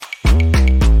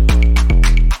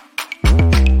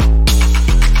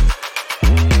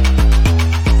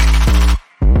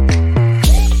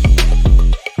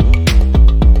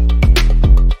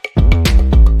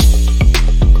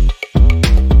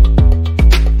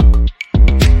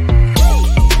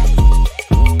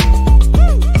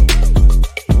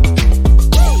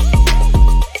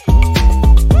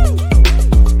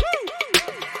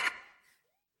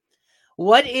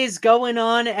What is going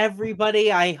on,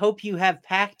 everybody? I hope you have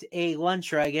packed a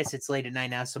lunch, or I guess it's late at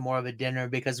night now, so more of a dinner,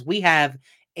 because we have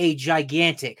a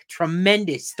gigantic,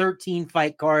 tremendous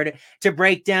 13-fight card to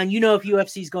break down. You know, if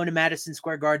UFC is going to Madison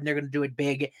Square Garden, they're going to do it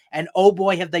big. And oh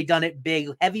boy, have they done it big.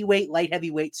 Heavyweight, light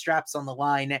heavyweight straps on the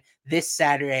line this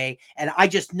Saturday. And I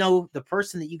just know the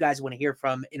person that you guys want to hear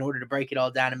from in order to break it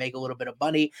all down and make a little bit of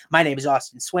money. My name is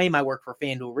Austin Swaim. I work for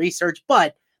FanDuel Research,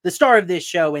 but the star of this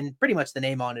show, and pretty much the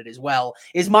name on it as well,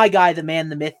 is my guy, the man,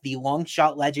 the myth, the long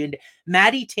shot legend,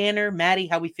 Matty Tanner. Matty,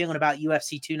 how we feeling about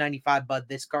UFC 295, bud?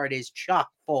 This card is chock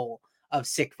full of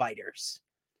sick fighters.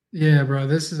 Yeah, bro,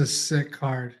 this is a sick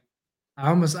card.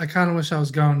 I kind of wish I was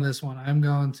going to this one. I'm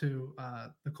going to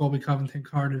the Colby Covington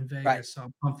card in Vegas, Right. so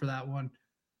I'm pumped for that one.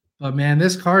 But man,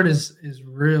 this card is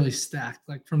really stacked,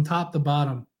 like from top to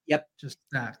bottom. Yep. Just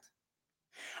stacked.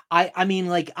 I mean,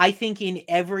 like, I think in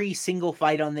every single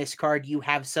fight on this card, you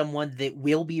have someone that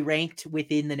will be ranked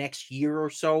within the next year or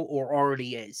so, or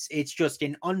already is. It's just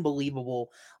an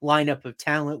unbelievable lineup of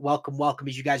talent. Welcome, welcome,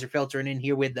 as you guys are filtering in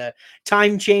here with the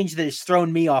time change that has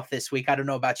thrown me off this week. I don't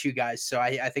know about you guys, so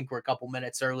I think we're a couple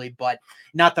minutes early, but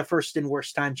not the first and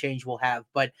worst time change we'll have.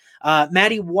 But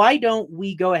Maddie, why don't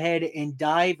we go ahead and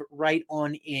dive right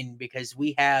on in, because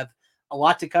we have a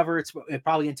lot to cover. It's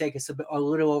probably going to take us a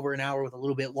little over an hour with a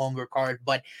little bit longer card.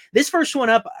 But this first one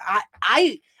up,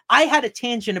 I had a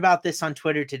tangent about this on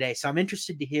Twitter today, so I'm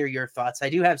interested to hear your thoughts. I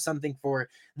do have something for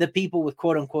the people with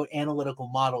quote unquote analytical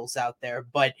models out there.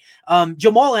 But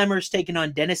Jamal Emmers taking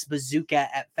on Dennis Bazooka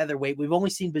at featherweight. We've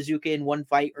only seen Bazooka in one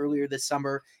fight earlier this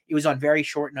summer. It was on very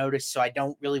short notice, so I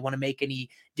don't really want to make any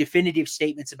definitive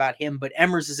statements about him. But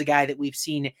Emmers is a guy that we've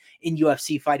seen in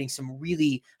UFC fighting some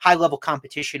really high-level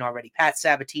competition already. Pat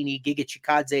Sabatini, Giga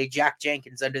Chikadze, Jack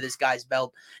Jenkins under this guy's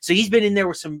belt. So he's been in there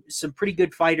with some pretty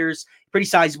good fighters. Pretty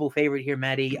sizable favorite here,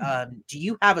 Maddie. Do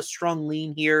you have a strong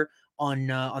lean here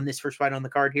on this first fight on the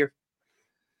card here?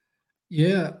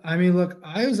 Yeah, I mean, look,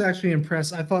 I was actually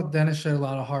impressed. I thought Dennis showed a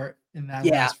lot of heart in that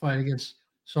last fight against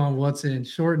Sean Woodson.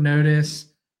 Short notice,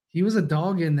 he was a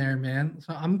dog in there, man.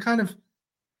 So I'm kind of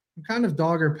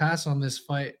dog or pass on this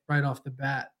fight right off the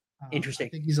bat. Interesting. I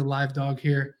think he's a live dog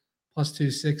here, plus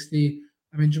 260.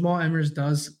 I mean, Jamal Emmers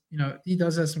does, he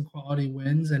does have some quality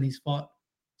wins, and he's fought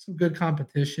some good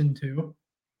competition too.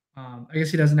 I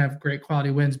guess he doesn't have great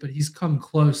quality wins, but he's come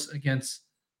close against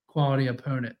quality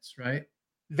opponents, right?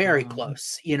 Very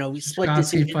close. We split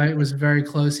Procházka fight was very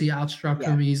close. He outstruck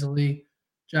him easily.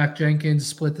 Jack Jenkins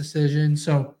split decision.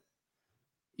 So,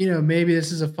 maybe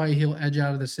this is a fight he'll edge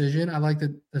out a decision. I like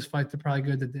this fight to probably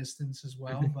go the distance as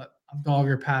well, but I'm dog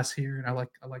or pass here, and I like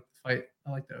the fight.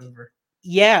 I like the over.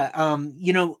 Yeah,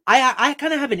 I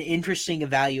kind of have an interesting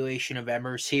evaluation of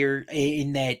Emmers here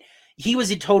in that he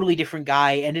was a totally different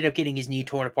guy, ended up getting his knee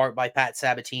torn apart by Pat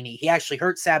Sabatini. He actually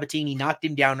hurt Sabatini, knocked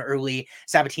him down early.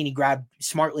 Sabatini grabbed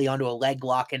smartly onto a leg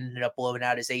lock and ended up blowing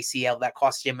out his ACL. That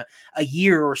cost him a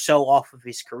year or so off of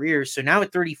his career. So now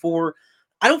at 34,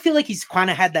 I don't feel like he's kind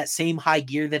of had that same high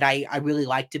gear that I really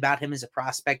liked about him as a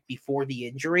prospect before the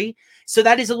injury. So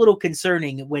that is a little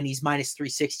concerning when he's minus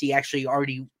 360, actually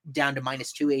already down to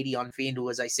minus 280 on FanDuel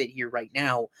as I sit here right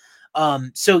now.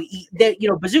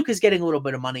 Bazooka's getting a little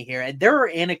bit of money here, and there are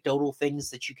anecdotal things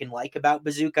that you can like about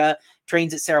Bazooka.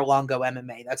 Trains at Serra-Longo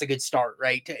MMA. That's a good start,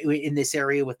 right? In this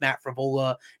area with Matt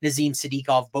Frivola, Nazim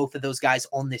Sadikov, both of those guys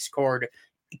on this card,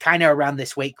 kind of around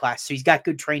this weight class. So he's got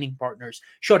good training partners.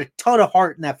 Showed a ton of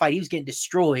heart in that fight. He was getting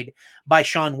destroyed by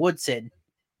Sean Woodson.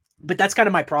 But that's kind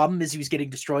of my problem, is he was getting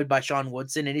destroyed by Sean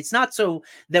Woodson. And it's not so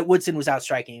that Woodson was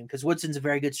outstriking him, because Woodson's a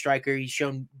very good striker. He's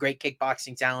shown great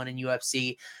kickboxing talent in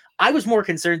UFC. I was more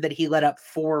concerned that he let up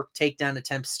 4 takedown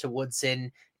attempts to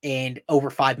Woodson and over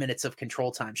 5 minutes of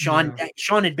control time. Sean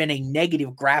had been a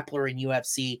negative grappler in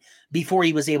UFC before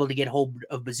he was able to get hold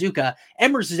of Bazooka.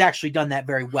 Emmers has actually done that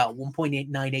very well.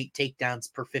 1.898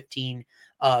 takedowns per 15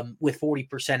 with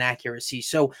 40% accuracy.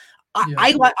 So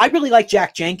I really like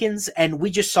Jack Jenkins, and we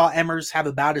just saw Emmers have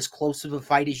about as close of a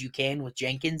fight as you can with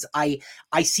Jenkins. I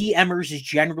see Emmers as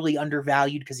generally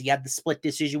undervalued because he had the split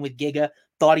decision with Giga,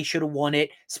 thought he should have won it,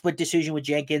 split decision with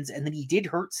Jenkins, and then he did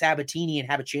hurt Sabatini and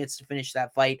have a chance to finish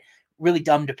that fight. Really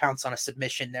dumb to pounce on a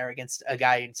submission there against a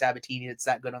guy in Sabatini that's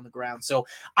that good on the ground. So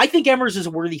I think Emmers is a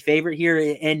worthy favorite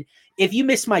here. And if you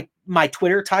missed my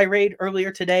Twitter tirade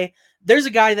earlier today, there's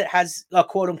a guy that has a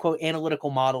quote unquote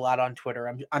analytical model out on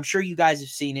Twitter. I'm sure you guys have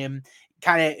seen him.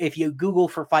 Kind of, if you Google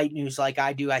for fight news like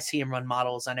I do, I see him run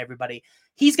models on everybody.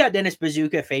 He's got Dennis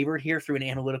Bazooka favored here through an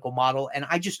analytical model, and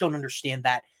I just don't understand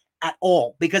that at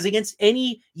all, because against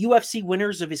any UFC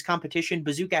winners of his competition,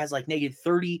 Bazooka has like negative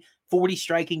 30, 40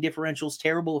 striking differentials,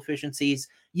 terrible efficiencies.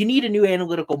 You need a new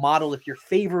analytical model if you're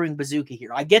favoring Bazooka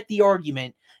here. I get the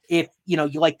argument if you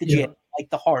like the jab, like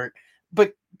the heart,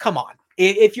 but come on.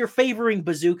 If you're favoring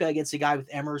Bazooka against a guy with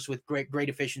Emmers with great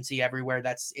efficiency everywhere,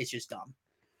 it's just dumb.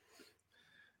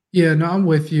 Yeah, no, I'm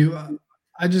with you.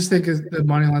 I just think the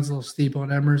money line's a little steep on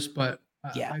Emmers, but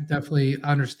Yeah. I definitely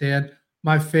understand.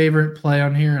 My favorite play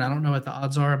on here, and I don't know what the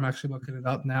odds are. I'm actually looking it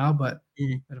up now, but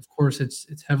of course it's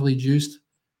heavily juiced.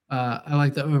 I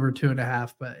like the over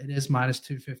 2.5, but it is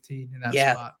 -215 in that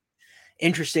spot.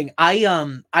 Interesting.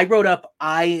 I wrote up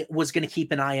I was going to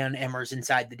keep an eye on Emmers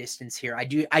inside the distance here. I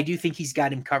do think he's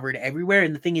got him covered everywhere,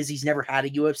 and the thing is he's never had a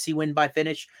UFC win by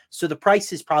finish, so the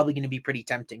price is probably going to be pretty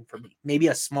tempting for me. Maybe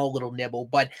a small little nibble,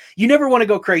 but you never want to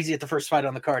go crazy at the first fight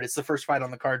on the card. It's the first fight on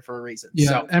the card for a reason. Yeah,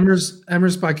 so.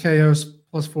 Emmers by KO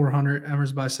 +400,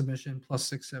 Emmers by submission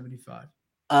 +675.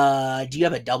 Do you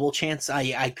have a double chance?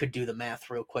 I could do the math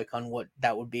real quick on what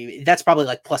that would be. That's probably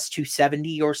like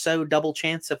 +270 or so double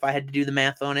chance if I had to do the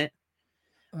math on it.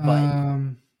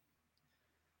 But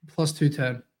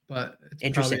 +210, but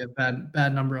it's probably a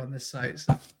bad number on this site.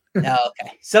 So.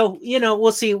 Okay. So,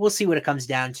 we'll see what it comes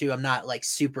down to. I'm not like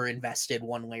super invested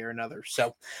one way or another.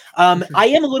 So, sure. I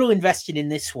am a little invested in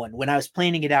this one. When I was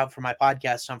planning it out for my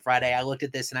podcast on Friday, I looked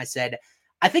at this and I said,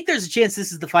 I think there's a chance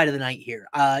this is the fight of the night here.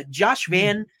 Josh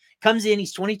Van comes in,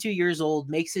 he's 22 years old,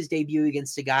 makes his debut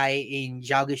against a guy in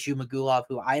Zhalgas Zhumagulov,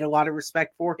 who I had a lot of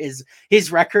respect for.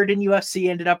 His record in UFC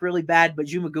ended up really bad, but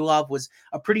Zhumagulov was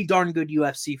a pretty darn good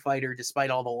UFC fighter despite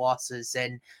all the losses.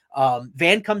 And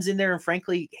Van comes in there and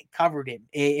frankly covered him,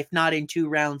 if not in 2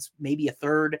 rounds, maybe a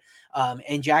third.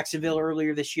 And Jacksonville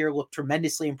earlier this year looked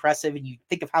tremendously impressive. And you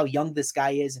think of how young this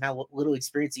guy is and how little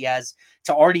experience he has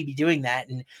to already be doing that.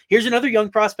 And here's another young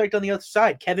prospect on the other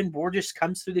side. Kevin Borges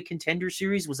comes through the Contender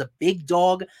Series, was a big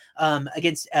dog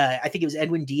against, I think it was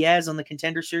Edwin Diaz on the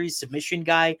Contender Series, submission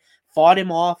guy, fought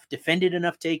him off, defended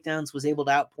enough takedowns, was able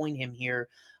to outpoint him here.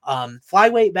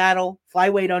 Flyweight battle.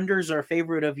 Flyweight unders are a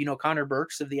favorite of, Connor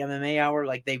Burks of the MMA Hour.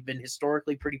 Like, they've been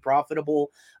historically pretty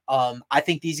profitable. I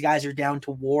think these guys are down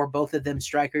to war, both of them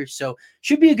strikers. So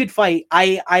should be a good fight.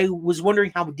 I was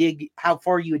wondering how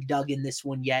far you had dug in this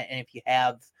one yet. And if you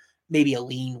have maybe a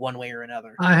lean one way or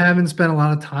another. I haven't spent a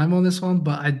lot of time on this one,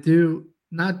 but I do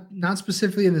not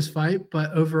specifically in this fight,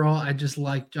 but overall, I just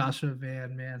like Joshua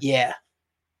Van, man. Yeah.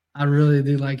 I really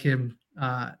do like him.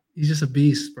 He's just a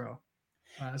beast, bro.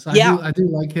 So I do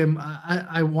like him.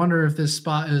 I wonder if this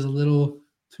spot is a little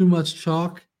too much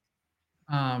chalk,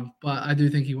 but I do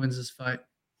think he wins this fight.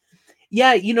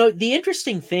 Yeah, the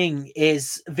interesting thing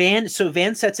is Van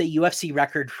sets a UFC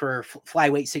record for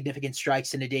flyweight significant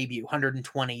strikes in a debut,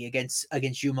 120 against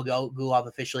Zhumagulov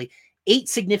officially. 8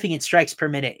 significant strikes per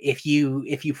minute. If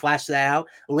you flash that out,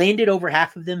 landed over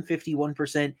half of them,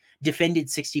 51%, defended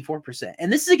 64%.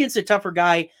 And this is against a tougher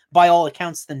guy by all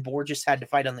accounts than Borges had to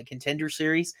fight on the Contender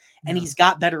Series. And he's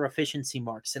got better efficiency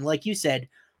marks. And like you said,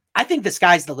 I think the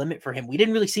sky's the limit for him. We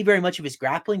didn't really see very much of his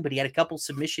grappling, but he had a couple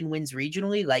submission wins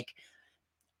regionally. Like,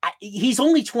 he's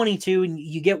only 22 and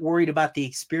you get worried about the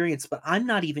experience, but I'm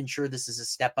not even sure this is a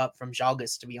step up from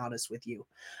Zhalgas, to be honest with you.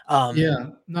 Yeah,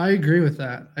 no, I agree with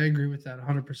that.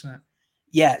 100%.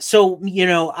 Yeah. So,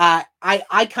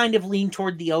 I kind of lean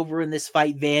toward the over in this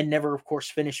fight. Van never, of course,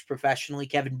 finished professionally.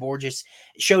 Kevin Borges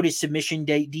showed his submission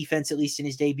defense, at least in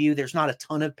his debut. There's not a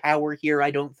ton of power here, I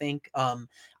don't think.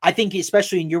 I think,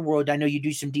 especially in your world, I know you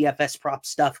do some DFS prop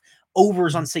stuff.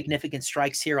 Overs on significant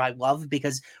strikes here I love,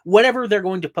 because whatever they're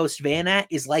going to post Van at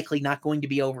is likely not going to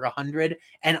be over 100.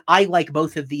 And I like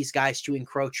both of these guys to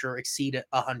encroach or exceed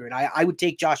 100. I would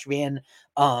take Josh Van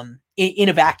in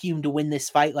a vacuum to win this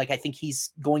fight. Like, I think he's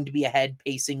going to be ahead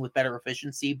pacing with better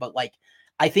efficiency, but like,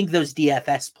 I think those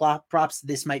DFS props,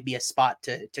 this might be a spot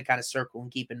to kind of circle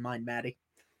and keep in mind, Maddie.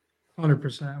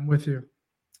 100%. I'm with you.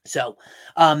 So,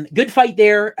 good fight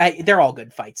there. They're all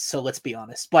good fights, so let's be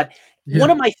honest. But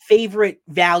one of my favorite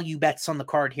value bets on the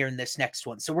card here in this next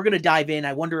one. So we're going to dive in.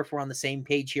 I wonder if we're on the same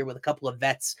page here with a couple of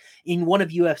vets in one of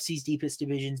UFC's deepest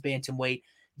divisions, bantamweight.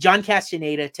 John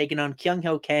Castaneda taking on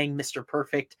Kyung-Ho Kang, Mr.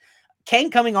 Perfect. Kang,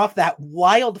 coming off that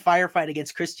wild firefight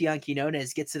against Christian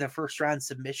Quinones, gets in a first-round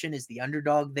submission as the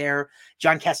underdog there.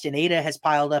 John Castaneda has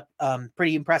piled up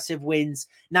pretty impressive wins.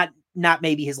 Not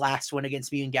maybe his last one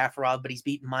against Muin Gaffarov, but he's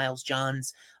beaten Miles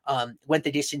Johns, went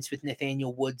the distance with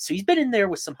Nathaniel Wood. So he's been in there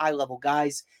with some high-level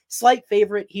guys. Slight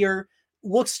favorite here.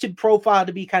 Looks to profile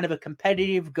to be kind of a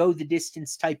competitive,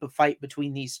 go-the-distance type of fight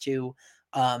between these two.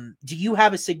 Do you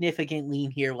have a significant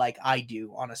lean here like I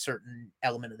do on a certain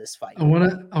element of this fight? I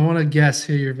want to guess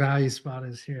who your value spot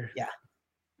is here. Yeah.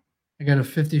 I got a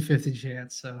 50-50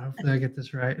 chance, so hopefully I get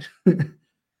this right.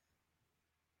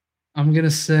 I'm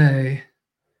gonna say,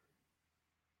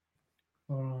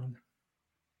 hold on.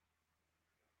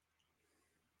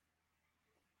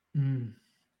 Hmm.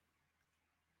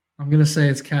 I'm gonna say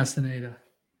it's Castaneda.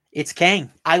 It's Kang.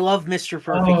 I love Mr.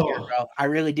 Perfect here, Oh, bro. I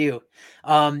really do.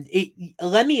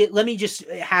 Let me just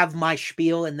have my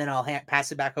spiel and then I'll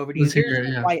pass it back over to you. let's Here's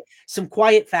hear it. Yeah. some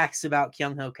quiet facts about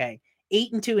Kyung Ho Kang.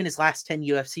 8-2 in his last 10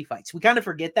 UFC fights. We kind of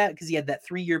forget that because he had that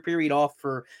 3-year period off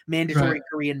for Right. mandatory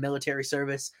Korean military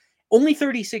service. Only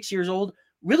 36 years old.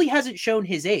 Really hasn't shown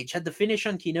his age. Had the finish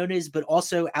on Quinones, but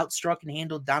also outstruck and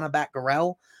handled Danabat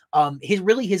Garel.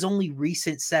 His only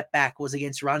recent setback was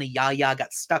against Rani Yaya.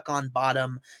 Got stuck on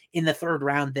bottom in the third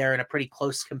round there in a pretty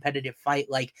close competitive fight.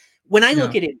 Like when I Yeah.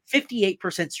 look at it,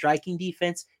 58% striking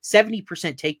defense,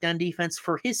 70% takedown defense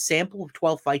for his sample of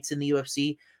 12 fights in the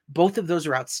UFC. Both of those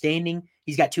are outstanding.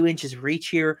 He's got 2 inches of reach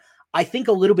here. I think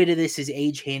a little bit of this is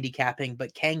age handicapping,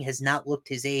 but Kang has not looked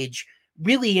his age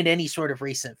really in any sort of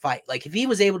recent fight. Like if he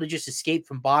was able to just escape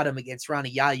from bottom against Rani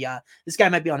Yaya, this guy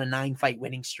might be on a 9-fight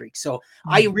winning streak. So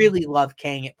I Mm. really love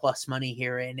Kang at plus money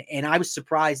here, and I was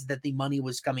surprised that the money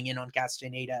was coming in on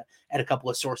Castaneda at a couple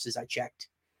of sources I checked.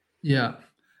 Yeah.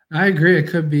 I agree. It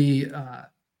could be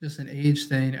just an age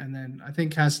thing, and then I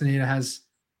think Castaneda has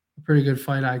a pretty good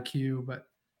fight IQ, but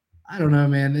I don't know,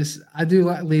 man. This I do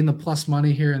lean the plus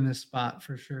money here in this spot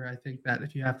for sure. I think that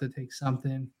if you have to take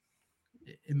something,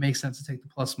 it makes sense to take the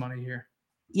plus money here.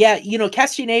 Yeah,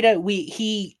 Castaneda,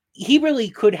 he really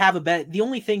could have a bet. The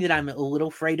only thing that I'm a little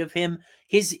afraid of him,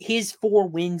 his 4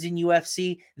 wins in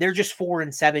UFC, they're just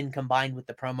 4-7 combined with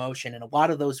the promotion, and a lot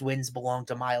of those wins belong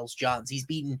to Miles Johns. He's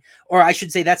beaten, or I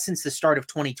should say, that's since the start of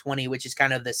 2020, which is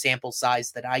kind of the sample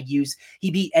size that I use.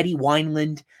 He beat Eddie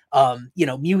Wineland.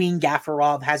 Muin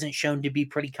Gafarov hasn't shown to be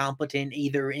pretty competent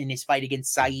either in his fight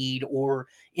against Saeed or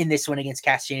in this one against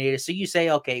Castaneda. So you say,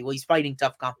 okay, well, he's fighting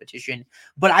tough competition.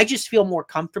 But I just feel more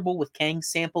comfortable with Kang's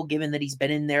sample, given that he's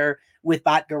been in there with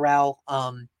Batgarel.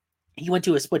 He went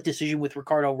to a split decision with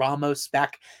Ricardo Ramos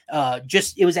back.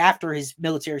 It was after his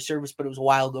military service, but it was a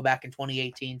while ago, back in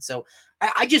 2018. So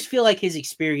I just feel like his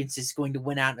experience is going to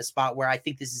win out in a spot where I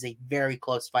think this is a very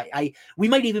close fight. We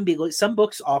might even be, some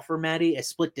books offer Maddie a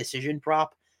split decision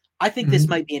prop. I think this Mhm.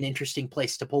 might be an interesting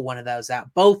place to pull one of those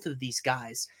out. Both of these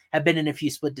guys have been in a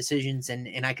few split decisions,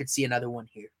 and I could see another one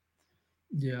here.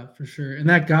 Yeah, for sure. And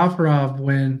that Gafarov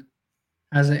win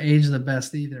hasn't aged the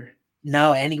best either.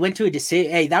 No, and he went to a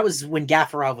decision. Hey, that was when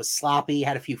Gafarov was sloppy,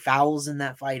 had a few fouls in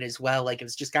that fight as well. Like it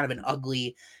was just kind of an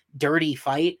ugly, dirty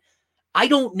fight. I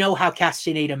don't know how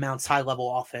Castaneda mounts high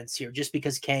level offense here, just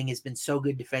because Kang has been so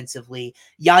good defensively.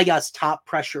 Yaya's top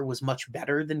pressure was much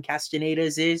better than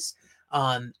Castaneda's is.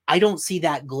 I don't see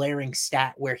that glaring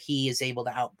stat where he is able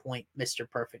to outpoint Mr.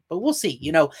 Perfect, but we'll see.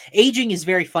 Aging is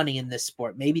very funny in this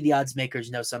sport. Maybe the odds makers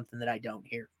know something that I don't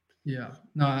here. Yeah.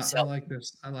 No, I So like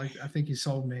this. I think you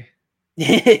sold me.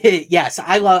 yes,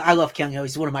 I love Kyung Ho.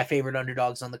 He's one of my favorite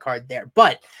underdogs on the card there.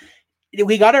 But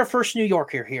we got our first New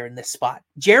Yorker here in this spot.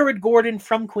 Jared Gordon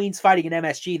from Queens fighting an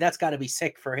MSG. That's got to be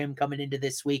sick for him coming into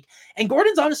this week. And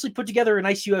Gordon's honestly put together a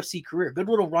nice UFC career. Good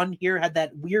little run here. Had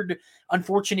that weird,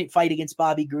 unfortunate fight against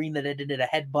Bobby Green that ended in a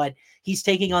headbutt. He's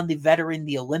taking on the veteran,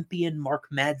 the Olympian Mark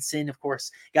Madsen. Of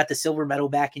course, got the silver medal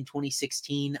back in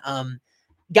 2016.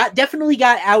 Definitely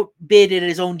got outbid in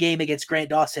his own game against Grant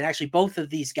Dawson. Actually, both of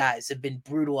these guys have been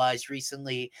brutalized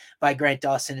recently by Grant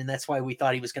Dawson, and that's why we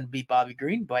thought he was going to beat Bobby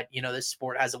Green. But this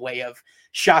sport has a way of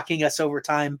shocking us over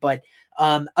time. But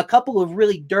a couple of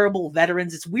really durable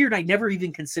veterans. It's weird. I never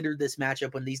even considered this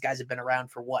matchup when these guys have been around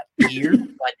for years.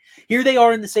 But here they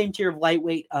are in the same tier of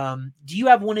lightweight. Do you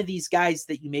have one of these guys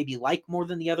that you maybe like more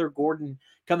than the other? Gordon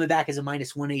coming back as a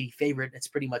minus 180 favorite. It's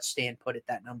pretty much stand put at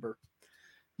that number.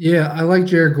 Yeah, I like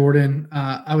Jared Gordon.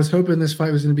 I was hoping this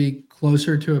fight was going to be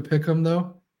closer to a pick'em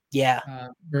though, Yeah.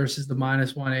 versus the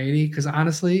minus 180. Because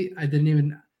honestly, I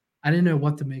didn't know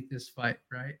what to make this fight.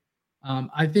 Right.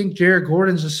 I think Jared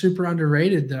Gordon's a super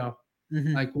underrated though.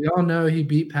 Mm-hmm. Like we all know, he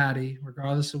beat Patty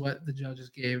regardless of what the judges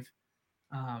gave.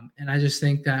 And I just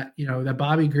think that that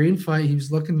Bobby Green fight, he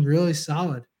was looking really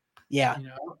solid. Yeah.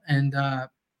 And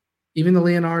even the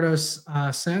Leonardo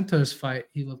Santos fight,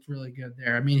 he looked really good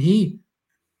there. I mean, he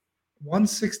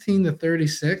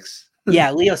 116-36.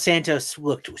 Yeah, Leo Santos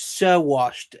looked so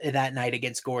washed that night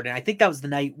against Gordon. I think that was the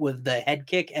night with the head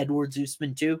kick, Edwards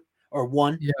Usman 2 or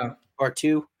 1 Yeah, or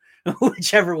 2,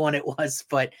 whichever one it was.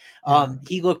 But yeah,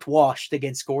 he looked washed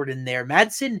against Gordon there.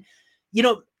 Madsen, you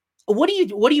know, what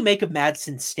do you make of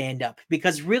Madsen's stand up?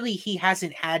 Because really he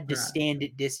hasn't had to trash. stand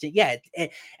at distance. Yeah,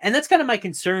 and that's kind of my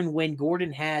concern when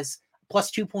Gordon has plus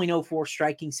 2.04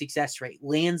 striking success rate,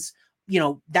 lands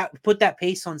that put that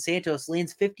pace on Santos,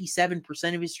 lands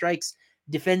 57% of his strikes,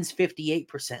 defends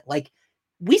 58%. Like,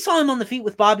 we saw him on the feet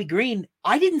with Bobby Green.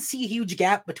 I didn't see a huge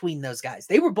gap between those guys.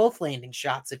 They were both landing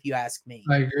shots, if you ask me.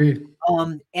 I agree.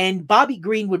 And Bobby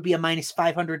Green would be a minus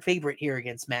 500 favorite here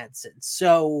against Madsen.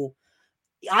 So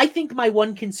I think my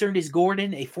one concern is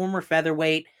Gordon, a former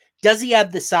featherweight. Does he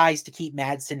have the size to keep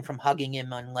Madsen from hugging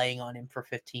him and laying on him for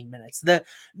 15 minutes? The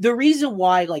reason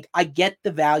why, like, I get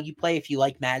the value play if you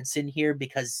like Madsen here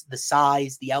because the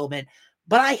size, the element,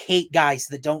 but I hate guys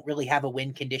that don't really have a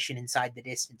win condition inside the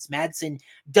distance. Madsen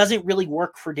doesn't really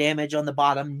work for damage on the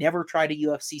bottom, never tried a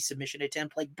UFC submission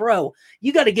attempt. Like, bro,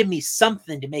 you got to give me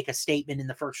something to make a statement in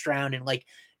the first round. And like,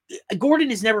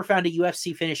 Gordon has never found a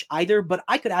UFC finish either, but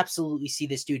I could absolutely see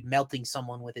this dude melting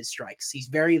someone with his strikes. He's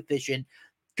very efficient,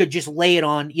 could just lay it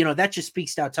on. That just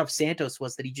speaks to how tough Santos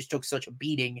was, that he just took such a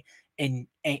beating and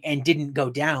didn't go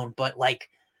down. But like,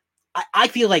 I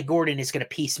feel like Gordon is going to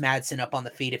piece Madsen up on the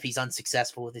feet if he's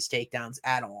unsuccessful with his takedowns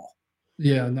at all.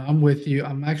 Yeah, no, I'm with you.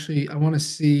 I want to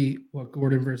see what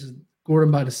Gordon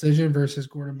by decision versus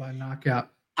Gordon by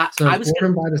knockout. So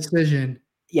Gordon by decision,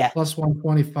 plus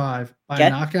 125, by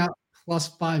knockout, plus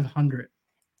 500.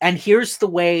 And here's the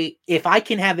way, if I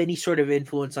can have any sort of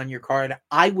influence on your card,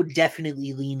 I would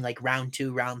definitely lean like round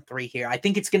 2, round 3 here. I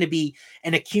think it's going to be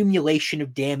an accumulation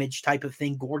of damage type of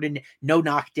thing. Gordon, no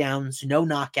knockdowns, no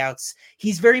knockouts.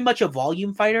 He's very much a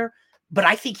volume fighter, but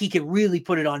I think he could really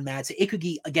put it on Madsen. It could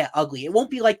get ugly. It won't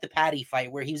be like the Patty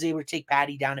fight where he was able to take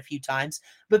Patty down a few times,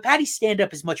 but Patty's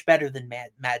stand-up is much better than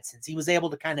Madsen's. He was able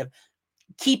to kind of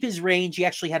keep his range. He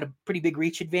actually had a pretty big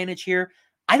reach advantage here.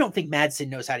 I don't think Madsen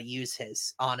knows how to use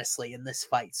his, honestly, in this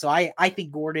fight. So I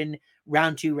think Gordon,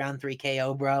 round 2, round 3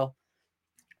 KO, bro.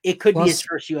 It could be his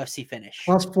first UFC finish.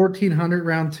 Plus 1,400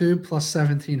 round 2, plus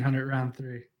 1,700 round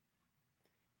 3.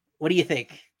 What do you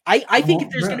think? I think if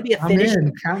there's going to be a finish,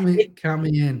 count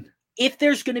me in. If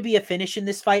there's going to be a finish in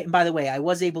this fight, and by the way, I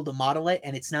was able to model it,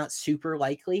 and it's not super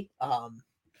likely.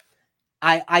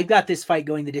 I got this fight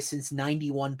going the distance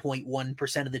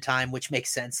 91.1% of the time, which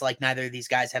makes sense. Like, neither of these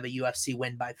guys have a UFC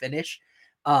win by finish.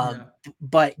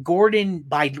 But Gordon,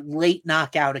 by late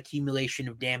knockout accumulation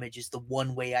of damage, is the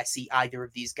one way I see either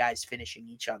of these guys finishing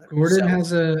each other. Gordon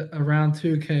has a round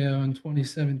 2 KO in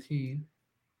 2017.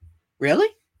 Really?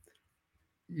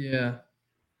 Yeah.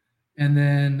 And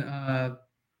then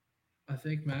I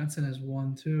think Madsen has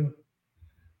one too.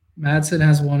 Madsen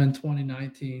has one in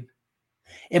 2019.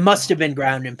 It must have been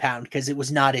ground and pound because it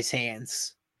was not his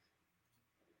hands.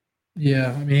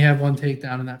 Yeah, I mean, he had one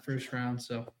takedown in that first round,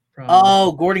 so probably.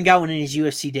 Oh, Gordon got one in his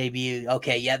UFC debut.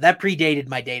 Okay, yeah, that predated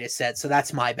my data set, so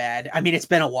that's my bad. I mean, it's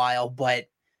been a while, but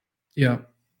yeah.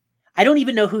 I don't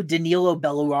even know who Danilo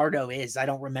Belluardo is. I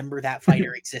don't remember that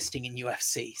fighter existing in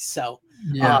UFC. So,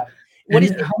 yeah.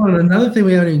 Another thing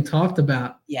we haven't even talked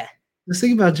about. Yeah. Let's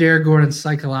think about Jared Gordon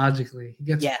psychologically. He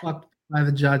gets fucked by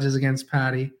the judges against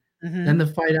Patty. Mm-hmm. Then the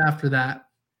fight after that,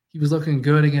 he was looking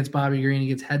good against Bobby Green. He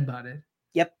gets headbutted.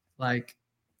 Yep. Like,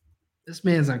 this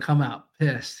man's gonna come out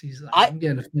pissed. He's like, I'm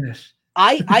getting a finish.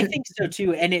 I think so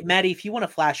too. And Maddie, if you want to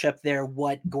flash up there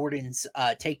what Gordon's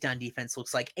takedown defense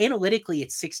looks like, analytically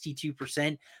it's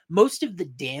 62%. Most of the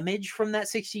damage from that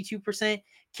 62%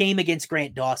 came against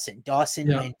Grant Dawson. Dawson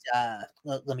went,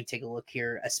 let me take a look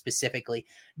here specifically.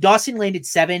 Dawson landed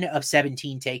 7 of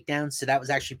 17 takedowns, so that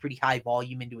was actually pretty high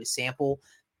volume into his sample.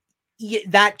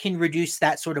 That can reduce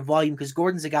that sort of volume because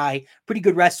Gordon's a guy, pretty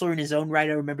good wrestler in his own right.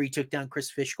 I remember he took down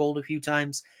Chris Fishgold a few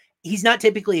times. He's not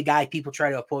typically a guy people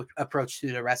try to approach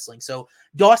through the wrestling. So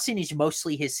Dawson is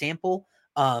mostly his sample.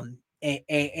 And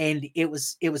it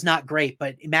was not great,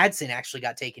 but Madsen actually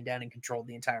got taken down and controlled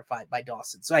the entire fight by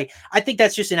Dawson. So I think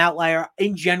that's just an outlier.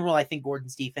 In general, I think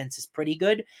Gordon's defense is pretty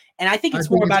good. And I think it's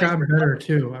more about his better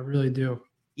too. I really do.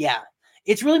 Yeah.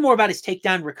 It's really more about his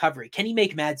takedown recovery. Can he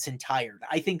make Madsen tired?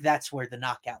 I think that's where the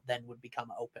knockout then would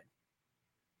become open.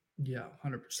 Yeah,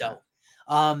 100%. So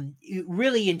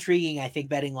really intriguing, I think,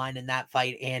 betting line in that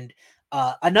fight. And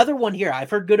another one here,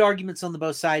 I've heard good arguments on the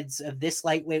both sides of this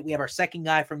lightweight. We have our second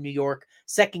guy from New York,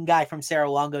 second guy from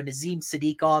Serra-Longo, Nazim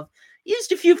Sadikov.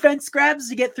 Used a few fence grabs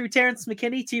to get through Terrence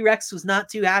McKinney. T-Rex was not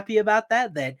too happy about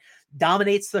that. That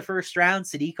dominates the first round.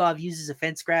 Sadikov uses a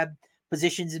fence grab,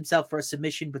 positions himself for a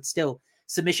submission, but still,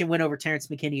 submission win over Terrence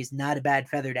McKinney is not a bad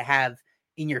feather to have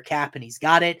in your cap, and he's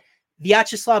got it.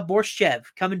 Vyacheslav Borshchev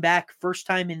coming back, first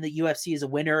time in the UFC as a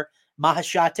winner.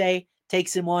 Mahashate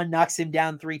takes him on, knocks him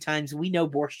down 3 times. We know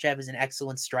Borshchev is an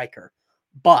excellent striker.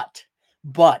 But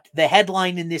the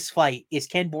headline in this fight is,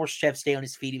 can Borshchev stay on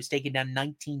his feet? He was taken down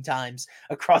 19 times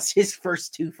across his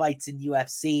first 2 fights in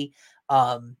UFC.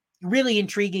 really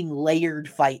intriguing layered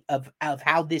fight of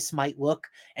how this might look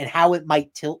and how it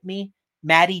might tilt me.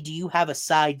 Maddie, do you have a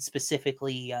side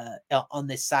specifically on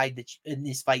this side in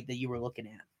this fight that you were looking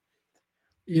at?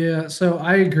 Yeah, so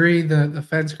I agree. The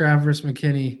fence grab versus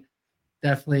McKinney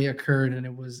definitely occurred and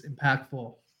it was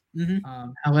impactful.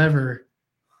 Mm-hmm. However,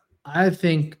 I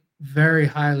think very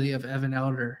highly of Evan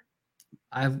Elder.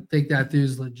 I think that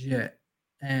dude's legit,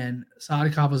 and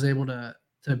Sadikov was able to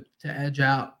edge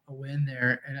out a win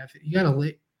there. And I think he got a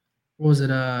late. What was it?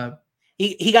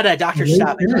 He got a doctor Late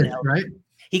stoppage on finish, Elder. right?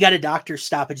 He got a doctor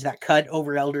stoppage that cut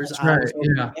over Elder's That's eyes. right.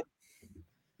 Yeah.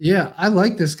 Yeah, I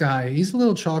like this guy. He's a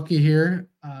little chalky here,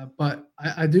 but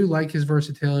I do like his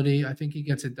versatility. I think he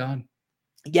gets it done.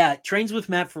 Yeah, trains with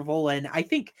Matt Frivola, and I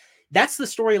think that's the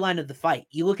storyline of the fight.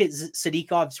 You look at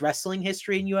Sadikov's wrestling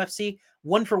history in UFC,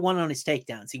 1-for-1 on his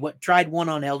takedowns. He tried one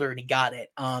on Elder and he got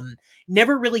it.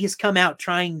 Never really has come out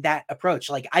trying that approach.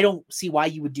 Like, I don't see why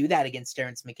you would do that against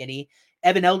Terrence McKinney.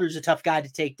 Evan Elder's a tough guy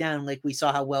to take down. Like we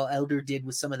saw how well Elder did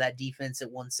with some of that defense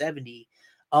at 170.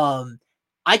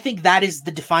 I think that is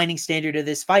the defining standard of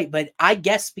this fight. But I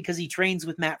guess because he trains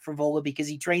with Matt Frivola, because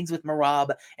he trains with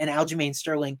Marab and Aljamain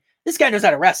Sterling, this guy knows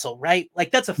how to wrestle, right?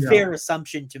 Like, that's a Yeah. fair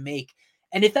assumption to make.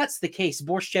 And if that's the case,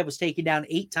 Borshchev was taken down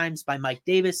 8 times by Mike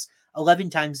Davis, 11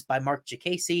 times by Mark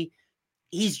Jacasey.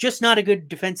 He's just not a good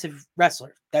defensive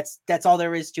wrestler. That's all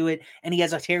there is to it. And he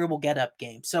has a terrible get-up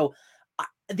game. So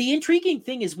the intriguing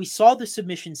thing is we saw the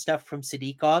submission stuff from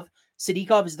Sadikov.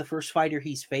 Sadikov is the first fighter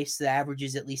he's faced that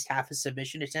averages at least half a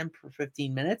submission attempt for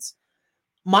 15 minutes.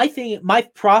 My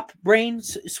prop brain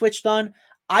switched on.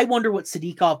 I wonder what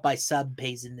Sadikov by sub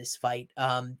pays in this fight.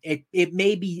 It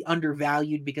may be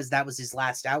undervalued because that was his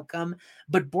last outcome,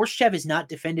 but Borshchev has not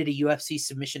defended a UFC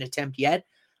submission attempt yet.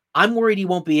 I'm worried he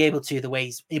won't be able to the way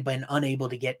he's been unable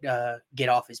to get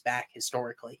off his back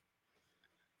historically.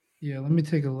 Yeah, let me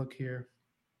take a look here.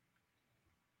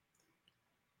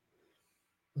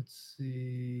 Let's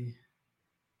see.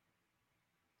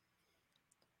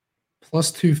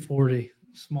 Plus 240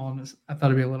 smallness. I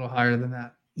thought it'd be a little higher than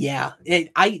that. Yeah,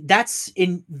 that's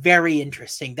very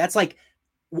interesting. That's like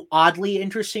oddly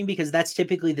interesting because that's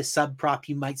typically the sub prop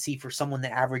you might see for someone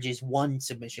that averages 1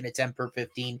 submission attempt per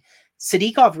 15.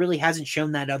 Sadikov really hasn't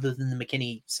shown that other than the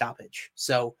McKinney stoppage.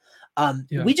 So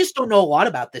we just don't know a lot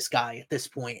about this guy at this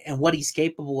point and what he's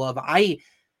capable of.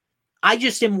 I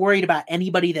just am worried about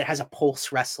anybody that has a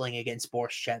pulse wrestling against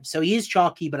Borshchev. So he is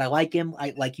chalky, but I like him.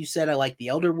 Like you said, I like the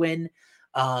Elder win.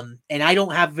 And I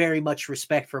don't have very much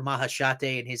respect for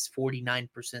Mahashate and his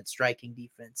 49% striking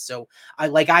defense. So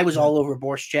I was all over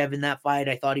Borshchev in that fight.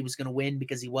 I thought he was going to win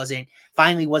because he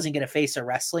finally wasn't going to face a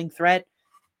wrestling threat.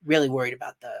 Really worried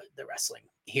about the wrestling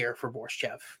here for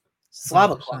Borshchev.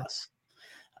 Slava Claus.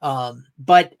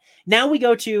 But now we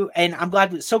go to, and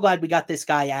I'm so glad we got this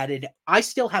guy added. I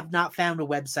still have not found a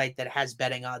website that has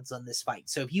betting odds on this fight.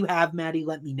 So if you have, Maddie,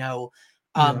 let me know.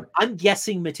 I'm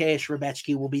guessing Mateusz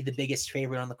Rebecki will be the biggest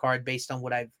favorite on the card based on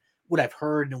what I've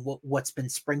heard and what's been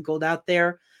sprinkled out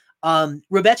there.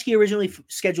 Rebecki originally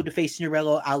scheduled to face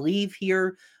Nurello Aliyev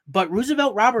here, but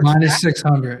Roosevelt Roberts minus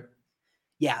 600.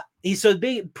 Yeah, he's so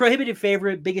big, prohibitive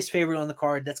favorite, biggest favorite on the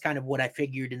card. That's kind of what I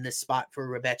figured in this spot for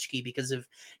Rebecki because of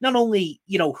not only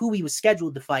who he was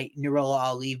scheduled to fight, Nurello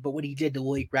Aliyev, but what he did to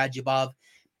Loic Radzhabov.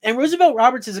 And Roosevelt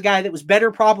Roberts is a guy that was better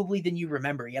probably than you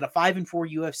remember. He had a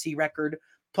 5-4 UFC record,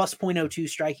 plus 0.02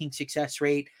 striking success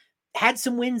rate, had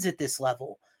some wins at this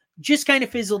level, just kind of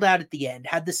fizzled out at the end.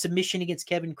 Had the submission against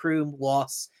Kevin Kroom,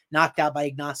 loss, knocked out by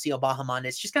Ignacio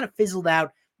Bahamondes, just kind of fizzled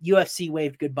out. UFC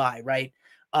waved goodbye, right?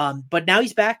 But now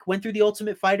he's back, went through the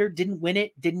Ultimate Fighter, didn't win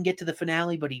it, didn't get to the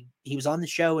finale, but he was on the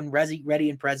show and ready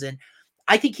and present.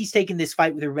 I think he's taking this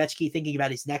fight with Rebecki thinking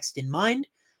about his next in mind.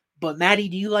 But Maddie,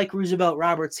 do you like Roosevelt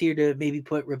Roberts here to maybe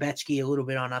put Rebecki a little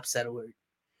bit on upset alert?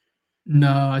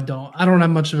 No, I don't. I don't have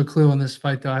much of a clue on this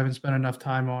fight, though. I haven't spent enough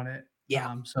time on it.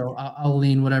 Yeah. So I'll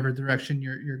lean whatever direction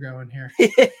you're going here.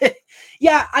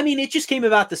 Yeah, I mean, it just came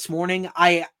about this morning.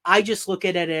 I just look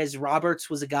at it as Roberts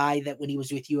was a guy that when he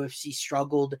was with UFC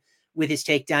struggled with his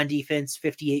takedown defense,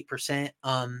 58%,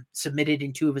 submitted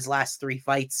in 2 of his last 3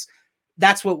 fights.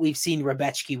 That's what we've seen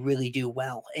Rebecki really do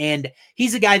well. And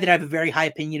he's a guy that I have a very high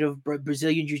opinion of,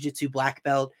 Brazilian Jiu-Jitsu black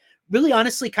belt. Really,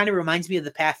 honestly, kind of reminds me of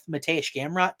the path Mateusz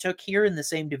Gamrot took here in the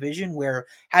same division, where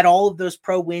had all of those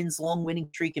pro wins, long winning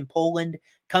streak in Poland,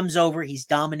 comes over. He's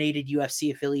dominated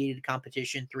UFC affiliated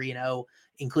competition 3-0,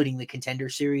 including the Contender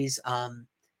Series.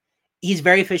 He's a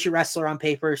very efficient wrestler on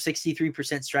paper,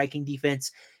 63% striking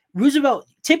defense. Roosevelt,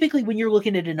 typically when you're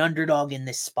looking at an underdog in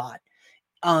this spot,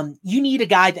 You need a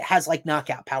guy that has like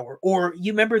knockout power. Or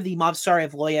you remember the Movsar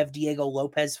Evloev Diego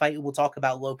Lopez fight? We'll talk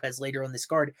about Lopez later on this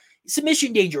card.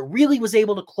 Submission Danger really was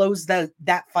able to close that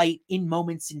fight in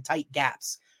moments in tight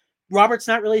gaps. Robert's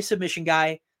not really a submission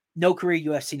guy. No career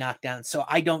UFC knockdown, so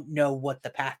I don't know what the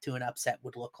path to an upset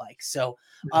would look like. So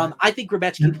Right. I think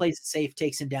Rebecki plays it safe,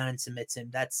 takes him down, and submits him.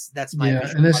 That's my Yeah,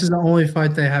 official and this thought. is the only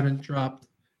fight they haven't dropped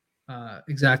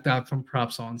exact outcome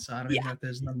props on, so I don't Yeah. even know what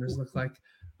those numbers look like.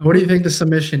 What do you think the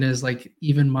submission is, like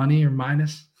even money or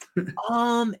minus?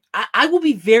 I will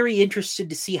be very interested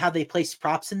to see how they place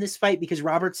props in this fight because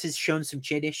Roberts has shown some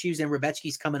chin issues and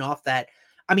Rebecki's coming off that.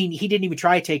 I mean, he didn't even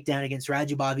try a takedown against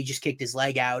Radjabov. He just kicked his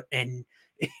leg out, and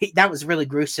that was really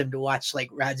gruesome to watch. Like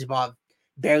Radjabov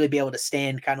barely be able to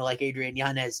stand, kind of like Adrian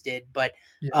Yanez did. But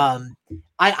Yeah,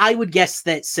 I would guess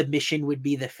that submission would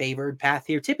be the favored path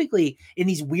here. Typically, in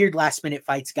these weird last minute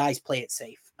fights, guys play it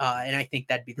safe, and I think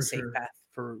that'd be the for safe sure, path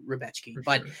for Rebecki. for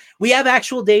But sure. we have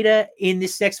actual data in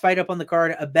this next fight up on the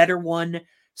card, a better one.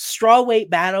 Strawweight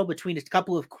battle between a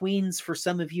couple of queens for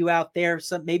some of you out there.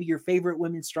 Some maybe your favorite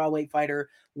women's strawweight fighter,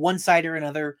 one side or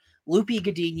another. Lupi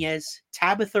Godinez,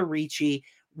 Tabitha Ricci.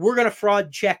 We're gonna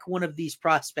fraud check one of these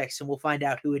prospects, and we'll find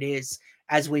out who it is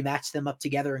as we match them up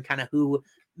together and kind of who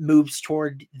moves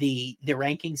toward the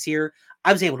rankings here.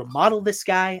 I was able to model this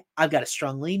guy. I've got a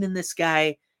strong lean in this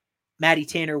guy. Maddie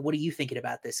Tanner, what are you thinking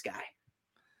about this guy?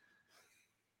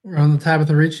 We're on the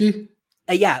Tabitha Ricci.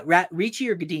 Yeah, Ricci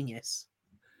or Godinez?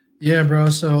 Yeah, bro.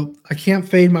 So I can't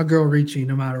fade my girl Ricci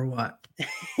no matter what.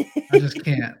 I just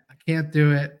can't. I can't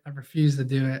do it. I refuse to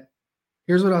do it.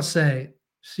 Here's what I'll say.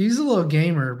 She's a little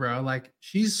gamer, bro. Like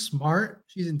she's smart,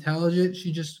 she's intelligent.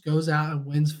 She just goes out and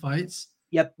wins fights.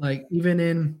 Yep. Like even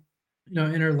in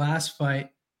her last fight,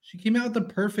 she came out with the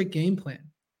perfect game plan.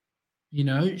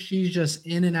 She's just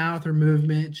in and out with her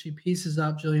movement. She pieces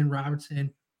up Jillian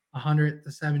Robertson 100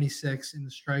 to 76 in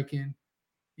the striking.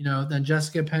 Then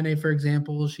Jessica Penne, for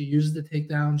example, she uses the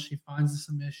takedown, she finds the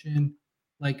submission.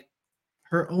 Like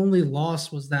her only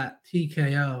loss was that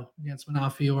TKO against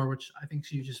Manafior, which I think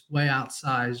she just way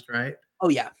outsized, right? Oh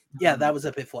yeah. Yeah, Um, that was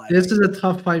a bit flag. this is a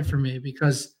tough fight for me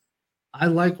because I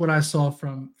like what I saw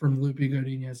from Lupi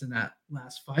Godinez in that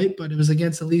last fight, but it was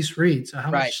against Elise Reed. So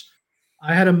how Right. much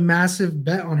I had a massive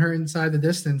bet on her inside the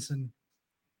distance, and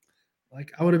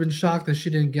like I would have been shocked that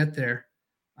she didn't get there.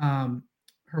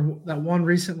 Her that one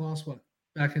recent loss,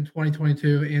 back in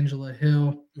 2022, Angela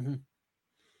Hill, Mm-hmm.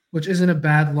 which isn't a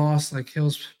bad loss. Like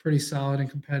Hill's pretty solid and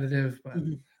competitive, but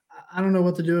Mm-hmm. I don't know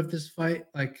what to do with this fight.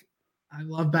 Like I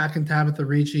love backing Tabitha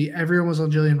Ricci. Everyone was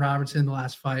on Jillian Robertson in the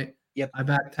last fight. Yep. I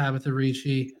backed Tabitha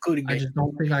Ricci. Including I me. just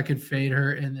don't think I could fade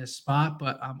her in this spot,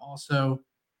 but I'm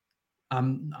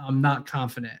not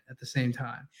confident at the same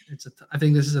time. I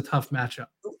think this is a tough matchup.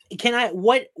 Can I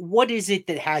what is it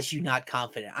that has you not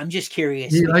confident? I'm just Do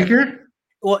curious you like because her?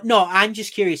 well, no, I'm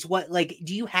just curious. What like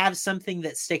do you have something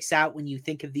that sticks out when you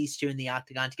think of these two in the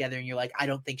octagon together and you're like, I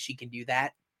don't think she can do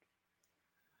that?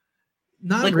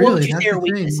 Not Like what would really. you That's say the her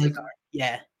thing. weaknesses Like, are?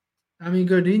 Yeah. I mean,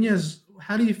 Godinez,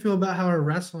 how do you feel about how her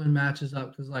wrestling matches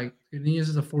up? Because like Godinez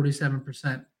is a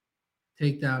 47%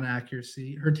 takedown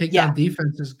accuracy. Her Yeah. takedown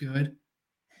defense is good.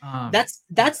 But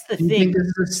That's the do you think thing.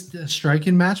 this is a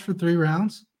striking match for 3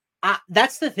 rounds?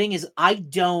 That's the thing is I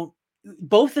don't.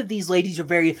 Both of these ladies are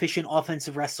very efficient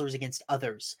offensive wrestlers against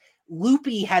others.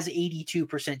 Loopy has 82%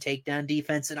 takedown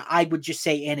defense, and I would just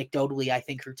say anecdotally, I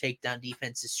think her takedown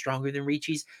defense is stronger than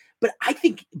Ricci's. But I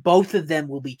think both of them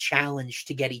will be challenged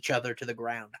to get each other to the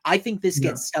ground. I think this Yeah.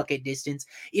 gets stuck at distance.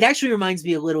 It actually reminds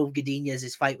me a little of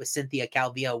Godinez's fight with Cynthia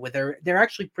Calvillo, where they're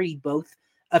actually pretty both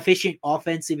efficient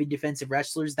offensive and defensive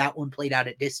wrestlers. That one played out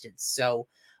at distance. So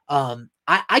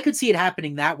I could see it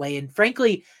happening that way. And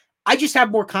frankly, I just have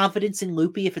more confidence in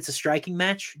Loopy if it's a striking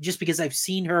match, just because I've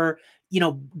seen her,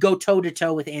 go toe to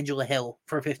toe with Angela Hill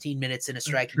for 15 minutes in a That's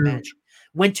striking true. match.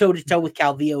 Went toe to toe with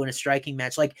Calvillo in a striking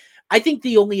match. Like, I think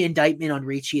the only indictment on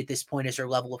Ricci at this point is her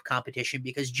level of competition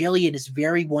because Jillian is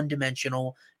very one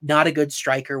dimensional, not a good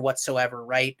striker whatsoever,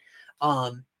 right?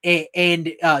 And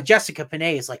Jessica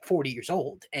Panay is like 40 years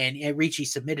old, and Ricci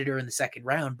submitted her in the second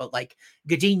round, but like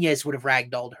Godinez would have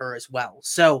ragdolled her as well.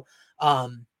 So,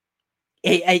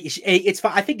 it's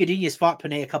I think Godinez fought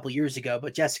Panay a couple years ago,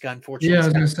 but Jessica unfortunately Yeah, I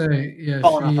is was kind gonna of say, yeah,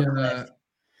 falling off a cliff.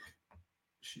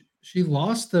 she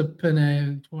lost to Panay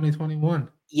in 2021.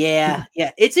 Yeah,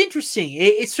 yeah, it's interesting.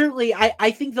 It's certainly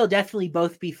I think they'll definitely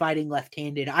both be fighting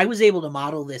left-handed. I was able to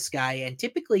model this guy, and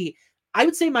typically, I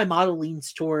would say my model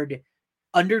leans toward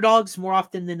underdogs more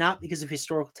often than not because of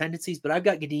historical tendencies. But I've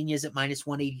got Godinez at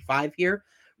 -185 here.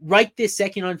 Right this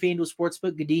second on FanDuel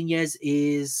Sportsbook, Godinez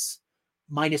is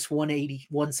minus 180,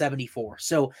 174.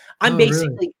 So Oh,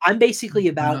 really? I'm basically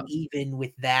Went about up. even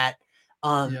with that.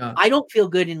 Yeah. I don't feel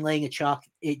good in laying the chalk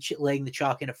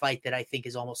in a fight that I think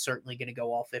is almost certainly going to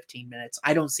go all 15 minutes.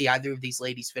 I don't see either of these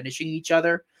ladies finishing each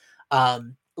other.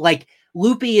 Like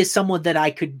Loopy is someone that I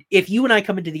could, if you and I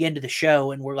come into the end of the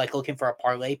show and we're like looking for a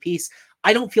parlay piece,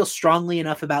 I don't feel strongly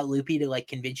enough about Loopy to like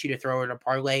convince you to throw her in a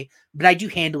parlay, but I do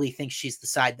handily think she's the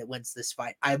side that wins this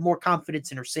fight. I have more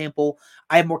confidence in her sample.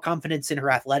 I have more confidence in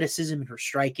her athleticism and her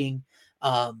striking.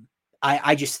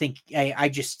 I just think I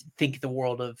just think the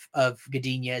world of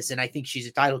Godinez, and I think she's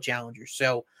a title challenger.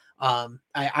 So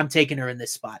I'm taking her in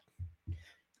this spot.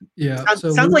 Yeah.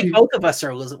 So Sounds like Loopy, both of us are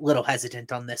a little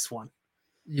hesitant on this one.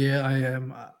 yeah, I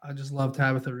am. I just love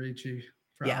Tabitha Ricci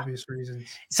for Yeah. obvious reasons.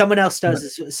 Someone else But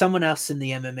does. Someone else in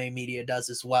the MMA media does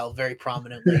as well, very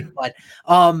prominently. But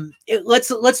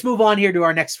let's move on here to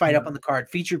our next fight up yeah. on the card,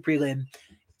 featured prelim.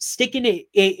 Sticking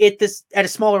it this at a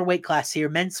smaller weight class here,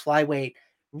 men's flyweight.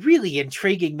 Really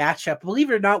intriguing matchup. Believe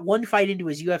it or not, one fight into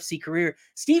his UFC career,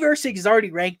 Steve Erceg is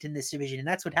already ranked in this division, and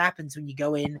that's what happens when you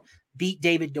go in, beat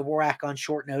David Dvorak on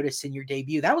short notice in your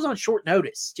debut. That was on short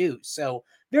notice too, so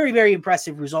very, very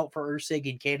impressive result for Erceg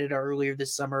in Canada earlier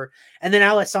this summer. And then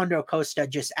Alessandro Costa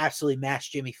just absolutely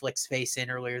mashed Jimmy Flick's face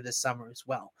in earlier this summer as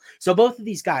well. So both of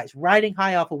these guys riding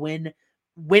high off a win.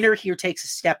 Winner here takes a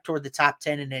step toward the top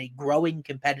 10 in a growing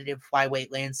competitive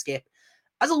flyweight landscape.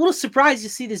 I was a little surprised to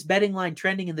see this betting line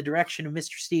trending in the direction of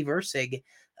Mr. Steve Erceg.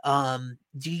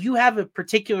 Do you have a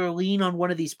particular lean on one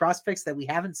of these prospects that we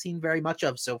haven't seen very much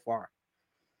of so far?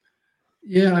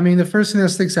 Yeah, I mean, the first thing that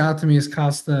sticks out to me is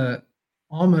Costa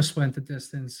almost went the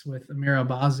distance with Amir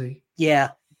Albazi. Yeah.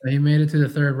 He made it to the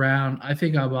third round. I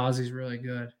think Albazi's really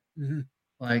good. Mm-hmm.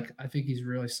 Like, I think he's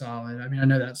really solid. I mean, I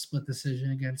know that split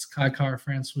decision against Kai Car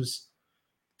France was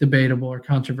debatable or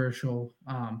controversial,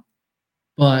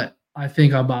 but I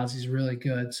think Albazi's really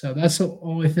good. So that's the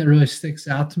only thing that really sticks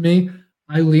out to me.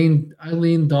 I lean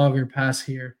dog or pass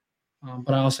here,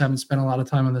 but I also haven't spent a lot of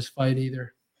time on this fight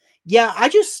either. Yeah,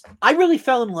 I really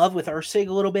fell in love with Erceg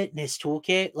a little bit in his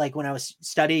toolkit, like when I was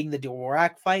studying the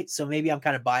Dvorak fight. So maybe I'm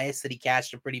kind of biased that he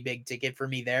cashed a pretty big ticket for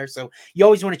me there. So you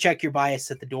always want to check your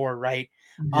bias at the door, right?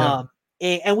 Yeah,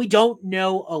 And we don't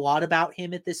know a lot about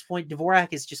him at this point. Dvorak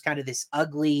is just kind of this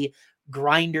ugly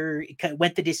grinder.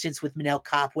 Went the distance with Manel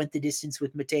Kopp, went the distance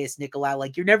with Mateus Nicolau.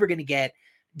 Like you're never going to get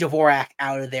Dvorak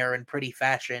out of there in pretty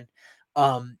fashion.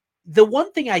 The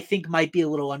one thing I think might be a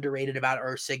little underrated about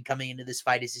Erceg coming into this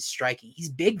fight is his striking. He's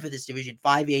big for this division,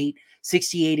 5'8",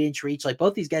 68-inch reach. Like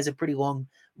both these guys have pretty long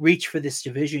reach for this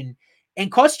division.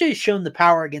 And Costa has shown the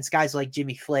power against guys like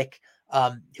Jimmy Flick,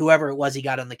 whoever it was he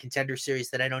got on the Contender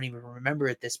Series that I don't even remember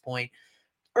at this point.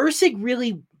 Erceg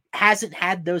really hasn't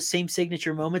had those same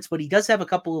signature moments, but he does have a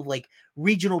couple of like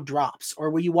regional drops, or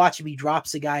where you watch him, he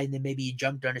drops a guy and then maybe he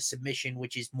jumped on a submission,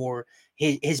 which is more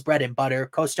his bread and butter.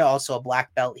 Costa also a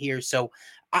black belt here. So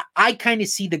I kind of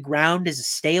see the ground as a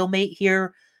stalemate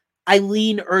here. I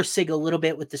lean Erceg a little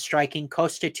bit with the striking.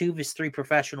 Costa, 2 of his 3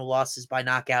 professional losses by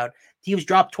knockout. He was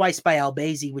dropped twice by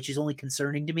Albazi, which is only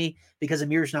concerning to me because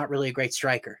Amir's not really a great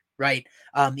striker, right?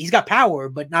 He's got power,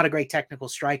 but not a great technical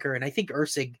striker. And I think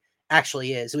Erceg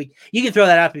actually is. You can throw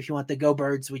that up if you want the Go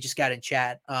Birds we just got in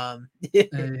chat.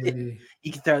 hey,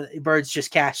 You can throw Birds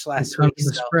just cashed they last covered week.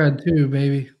 the So spread too,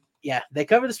 baby. yeah, they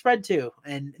cover the spread too.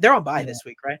 And they're on bye Yeah, this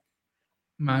week, right?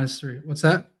 -3. What's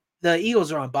that? The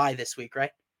Eagles are on bye this week,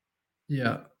 right?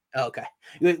 Yeah, Oh, okay.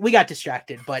 We got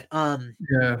distracted, but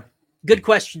yeah, good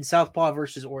question. Southpaw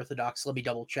versus Orthodox. Let me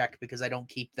double check because I don't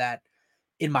keep that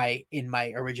in my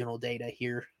original data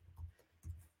here.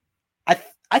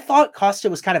 I thought Costa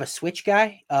was kind of a switch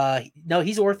guy. No,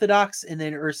 he's Orthodox, and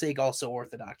then Erceg also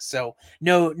Orthodox. So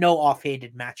no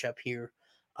offhanded matchup here.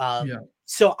 yeah.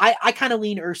 So I kind of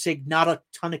lean Erceg. Not a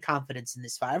ton of confidence in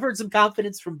this fight. I've heard some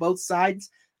confidence from both sides.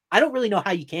 I don't really know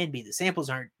how you can be. The samples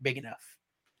aren't big enough.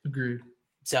 Agreed.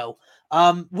 So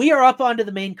we are up onto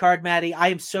the main card, Maddie.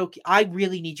 I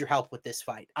really need your help with this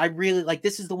fight. I really like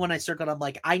this is the one I circled. I'm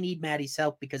like, I need Maddie's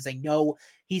help because I know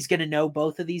he's gonna know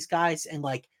both of these guys, and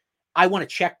like I want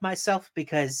to check myself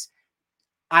because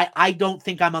I don't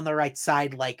think I'm on the right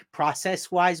side, like process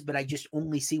wise, but I just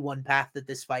only see one path that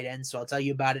this fight ends. So I'll tell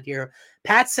you about it here.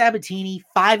 Pat Sabatini,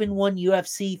 5-1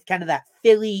 UFC, kind of that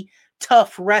Philly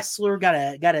tough wrestler, got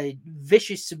a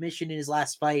vicious submission in his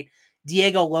last fight.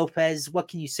 Diego Lopez, what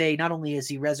can you say? Not only has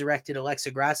he resurrected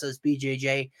Alexa Grasso's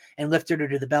BJJ and lifted her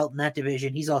to the belt in that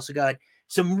division, he's also got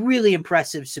some really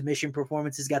impressive submission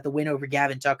performances. Got the win over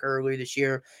Gavin Tucker earlier this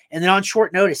year. And then on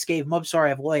short notice gave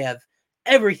Mubsar Evloev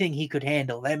everything he could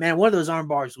handle. That man, one of those arm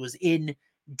bars was in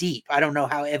deep. I don't know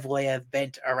how Evloev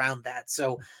bent around that.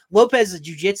 So Lopez, a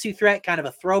jiu-jitsu threat, kind of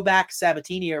a throwback.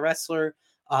 Sabatini, a wrestler.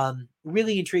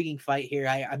 Really intriguing fight here.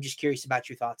 I'm just curious about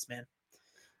your thoughts, man.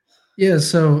 Yeah,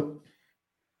 so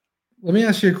let me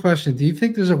ask you a question. Do you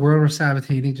think there's a world where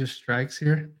Sabatini just strikes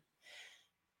here?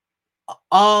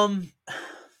 Um,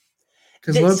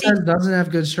 Because see, Lopez doesn't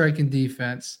have good striking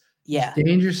defense. He's yeah,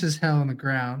 dangerous as hell on the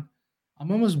ground.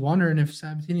 I'm almost wondering if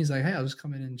Sabatini's like, hey, I'll just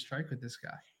come in and strike with this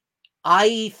guy.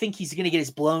 I think he's going to get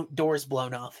his doors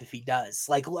blown off if he does.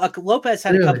 Like Lopez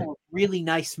had a Really? couple of really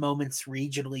nice moments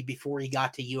regionally before he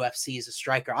got to UFC as a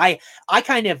striker. I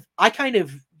kind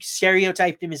of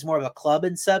stereotyped him as more of a club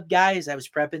and sub guy as I was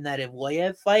prepping that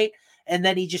Evloev fight, and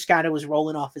then he just kind of was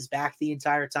rolling off his back the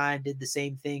entire time. Did the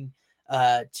same thing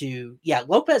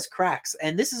Lopez cracks,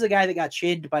 and this is a guy that got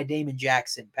chinned by Damon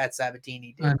Jackson. Pat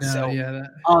Sabatini I did. know, So yeah.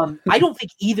 I don't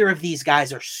think either of these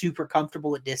guys are super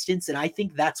comfortable at distance, and I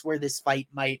think that's where this fight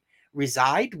might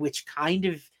reside, which kind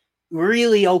of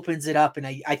really opens it up. And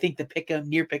I think the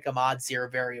near pick 'em odds here are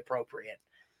very appropriate.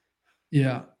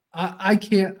 Yeah. I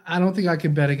can't I don't think I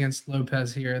can bet against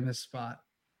Lopez here in this spot.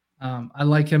 I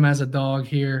like him as a dog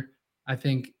here. I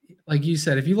think, like you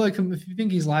said, if you like him, if you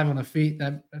think he's live on the feet,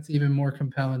 that's even more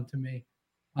compelling to me.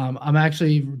 I'm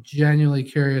actually genuinely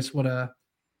curious what a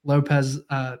Lopez,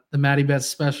 the Matty Bet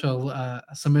special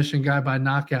submission guy by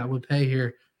knockout would pay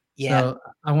here. Yeah. So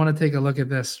I want to take a look at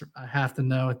this. I have to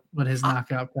know what his I,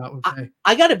 knockout route would I, pay.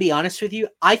 I got to be honest with you.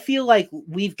 I feel like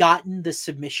we've gotten the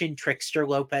submission trickster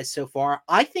Lopez so far.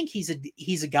 I think he's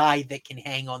a guy that can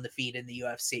hang on the feet in the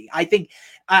UFC. I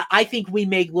think we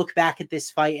may look back at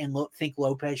this fight and think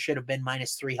Lopez should have been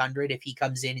minus 300 if he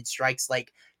comes in and strikes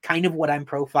like kind of what I'm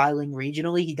profiling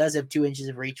regionally. He does have 2 inches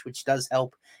of reach, which does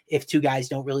help if two guys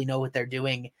don't really know what they're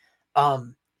doing.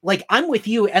 Like I'm with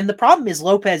you, and the problem is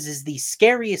Lopez is the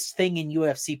scariest thing in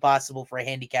UFC possible for a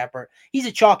handicapper. He's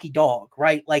a chalky dog,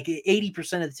 right? Like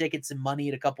 80% of the tickets and money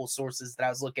at a couple of sources that I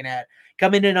was looking at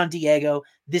coming in on Diego.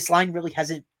 This line really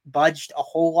hasn't budged a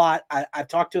whole lot. I've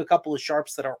talked to a couple of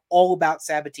sharps that are all about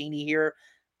Sabatini here.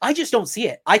 I just don't see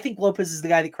it. I think Lopez is the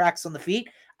guy that cracks on the feet.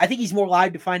 I think he's more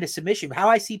live to find a submission. How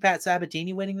I see Pat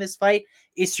Sabatini winning this fight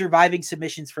is surviving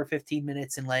submissions for 15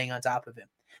 minutes and laying on top of him.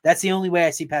 That's the only way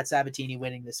I see Pat Sabatini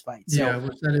winning this fight. So, Yeah,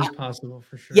 which that is possible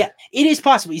for sure. yeah, it is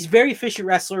possible. He's a very efficient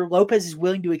wrestler. Lopez is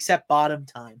willing to accept bottom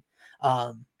time.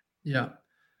 Yeah.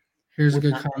 Here's a Would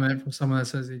good not comment from someone that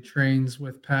says he trains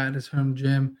with Pat at his home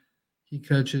gym. He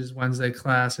coaches Wednesday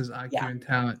class. His IQ yeah, and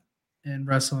talent in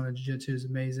wrestling and jiu-jitsu is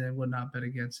amazing. Would not bet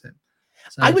against him.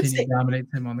 I would Sabatini say.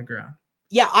 dominates him on the ground.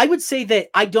 Yeah, I would say that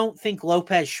I don't think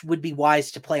Lopez would be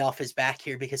wise to play off his back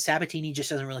here because Sabatini just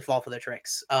doesn't really fall for the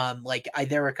tricks.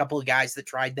 There were a couple of guys that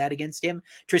tried that against him.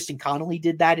 Tristan Connolly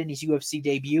did that in his UFC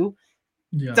debut.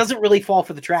 Yeah. Doesn't really fall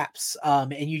for the traps,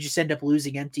 and you just end up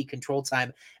losing empty control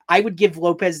time. I would give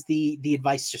Lopez the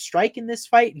advice to strike in this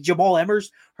fight. Jamal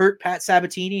Emmers hurt Pat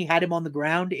Sabatini, had him on the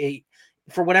ground.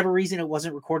 For whatever reason, it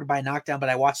wasn't recorded by a knockdown, but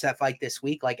I watched that fight this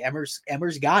week. Like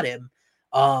Emmers got him,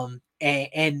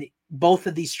 and both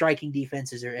of these striking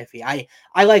defenses are iffy.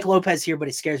 I like Lopez here, but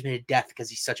it scares me to death because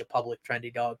he's such a public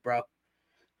trendy dog, bro.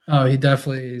 Oh, he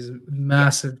definitely is a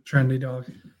massive trendy dog.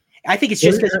 I think it's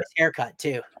just because of his haircut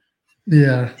too.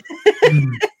 Yeah.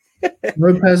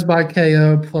 Lopez by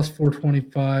KO plus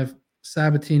 425.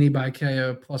 Sabatini by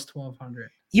KO plus 1200.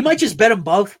 You might just bet them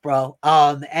both, bro.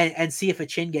 And see if a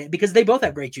chin get because they both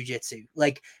have great jujitsu.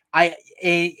 Like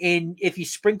and if you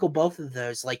sprinkle both of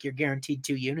those, like you're guaranteed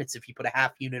 2 units if you put a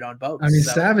half unit on both. I mean,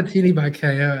 Sabatini by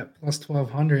KO at plus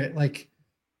 1200. Like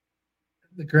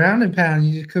the ground and pound,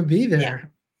 you could be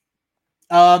there.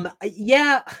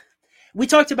 Yeah. We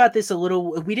talked about this a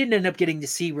little. We didn't end up getting to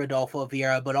see Rodolfo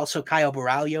Vieira, but also Caio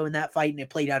Borralho in that fight, and it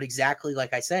played out exactly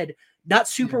like I said. Not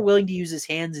super willing to use his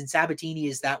hands, and Sabatini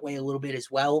is that way a little bit as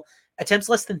well. Attempts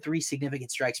less than 3 significant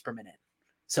strikes per minute.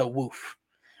 So woof.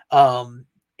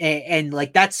 And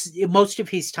like that's most of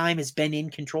his time has been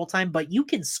in control time, but you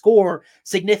can score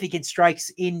significant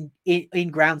strikes in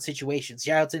ground situations.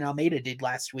 Jailton Almeida did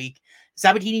last week.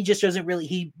 Sabatini just doesn't really,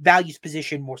 he values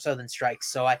position more so than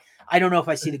strikes. So I don't know if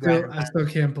I see the ground. I still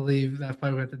can't believe that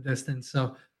fight went the distance.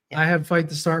 So I had fight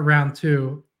to start round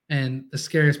 2, and the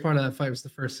scariest part of that fight was the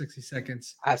first 60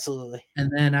 seconds. Absolutely.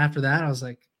 And then after that, I was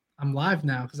like, I'm live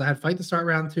now because I had fight to start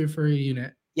round 2 for a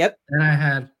unit. Yep. Then I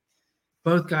had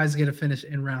both guys get a finish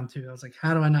in round 2. I was like,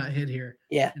 how do I not hit here?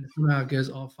 Yeah. And somehow it goes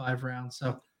all 5 rounds.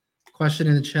 So question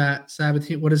in the chat,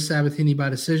 Sabatini, what is Sabatini by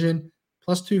decision?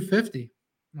 Plus 250.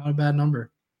 Not a bad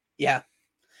number. Yeah.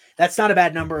 That's not a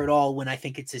bad number at all when I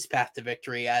think it's his path to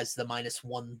victory as the minus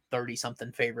 130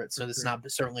 something favorite. So it's not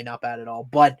certainly not bad at all.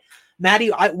 But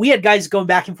Maddie, we had guys going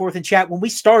back and forth in chat when we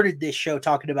started this show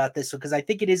talking about this because I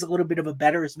think it is a little bit of a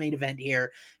bettor's main event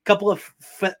here. A couple of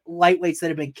lightweights that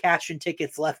have been cashing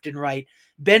tickets left and right.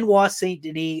 Benoit Saint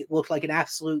Denis looked like an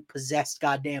absolute possessed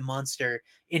goddamn monster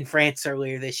in France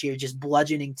earlier this year, just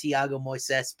bludgeoning Thiago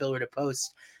Moises pillar to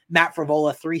post. Matt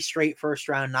Frevola, 3 straight first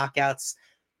round knockouts.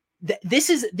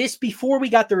 This before we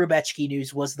got the Rubetsky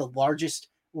news was the largest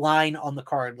line on the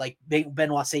card. Like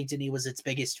Benoit Saint Denis was its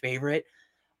biggest favorite.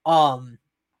 I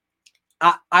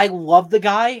love the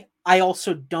guy. I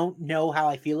also don't know how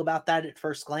I feel about that at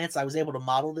first glance. I was able to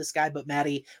model this guy, but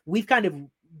Maddie, we've kind of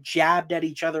jabbed at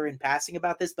each other in passing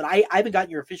about this, but I haven't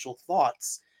gotten your official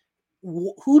thoughts.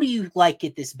 Who do you like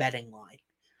at this betting line?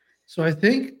 So I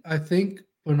think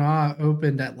Benoit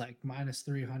opened at like minus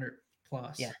 300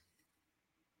 plus. Yeah.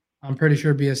 I'm pretty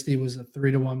sure BSD was a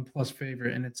 3-1 plus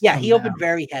favorite, and it's he opened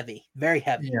very heavy, very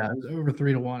heavy. Yeah, it was over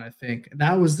 3-1, I think.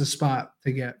 That was the spot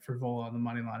to get Frevola on the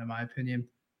money line, in my opinion.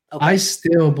 Okay. I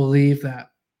still believe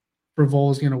that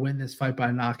Frevola is going to win this fight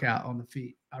by knockout on the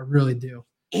feet. I really do.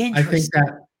 I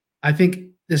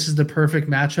think this is the perfect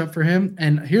matchup for him.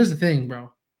 And here's the thing,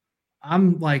 bro.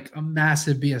 I'm like a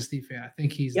massive BSD fan. I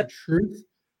think he's the truth,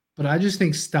 but I just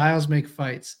think styles make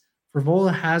fights.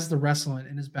 Frevola has the wrestling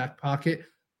in his back pocket.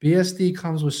 BSD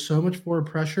comes with so much forward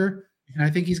pressure, and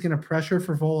I think he's going to pressure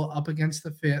Frevola up against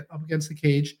the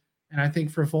cage, and I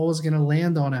think Frevola is going to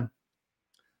land on him.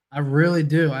 I really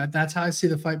do. That's how I see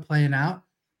the fight playing out.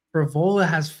 Frevola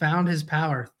has found his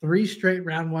power. 3 straight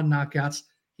round 1 knockouts.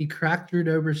 He cracked Drew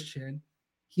Dober's chin.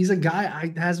 He's a guy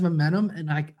that has momentum, and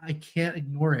I can't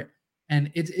ignore it.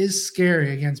 And it is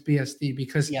scary against BSD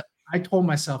because I told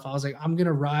myself, I was like, I'm going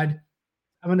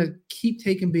to keep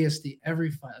taking BSD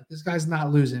every fight. Like, this guy's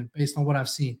not losing based on what I've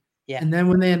seen. Yeah. And then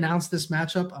when they announced this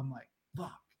matchup, I'm like,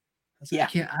 fuck.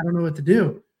 I don't know what to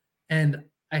do. And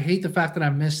I hate the fact that I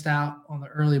missed out on the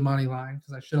early money line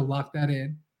because I should have locked that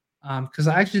in. Because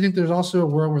I actually think there's also a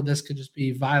world where this could just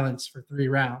be violence for 3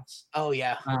 rounds. Oh,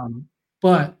 yeah.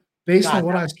 But based on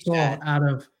what I saw out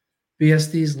of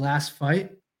BSD's last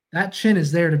fight, that chin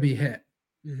is there to be hit.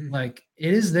 Mm-hmm. Like,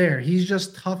 it is there. He's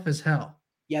just tough as hell.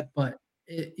 Yep. But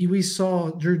we saw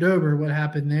Drew Dober, what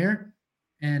happened there.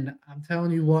 And I'm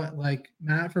telling you what, like,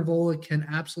 Matt Frevola can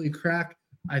absolutely crack.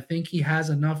 I think he has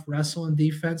enough wrestling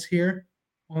defense here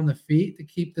on the feet to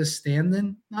keep this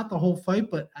standing. Not the whole fight,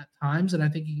 but at times. And I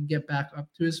think he can get back up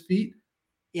to his feet.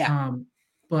 Yeah.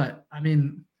 But, I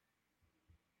mean,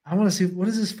 I want to see, what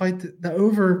is this fight? The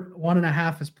over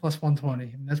 1.5 is plus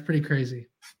 120. I mean, that's pretty crazy.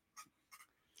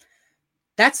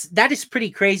 That is pretty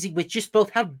crazy with just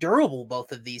both how durable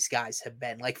both of these guys have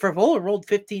been. Like Frevola rolled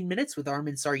 15 minutes with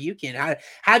Arman Tsarukyan.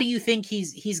 How do you think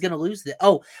he's going to lose this?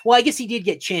 Oh, well, I guess he did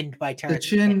get chinned by Terrence.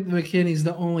 The chin McKinney's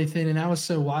the only thing, and that was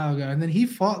so a while ago. And then he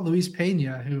fought Luis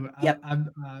Pena, who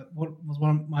was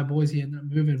one of my boys. He ended up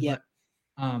moving, but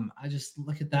I just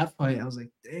look at that fight. I was like,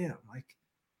 damn, like.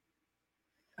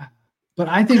 But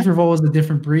I think Frevola is a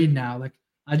different breed now. Like,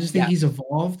 I just think he's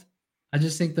evolved. I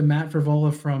just think the Matt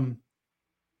Frevola from,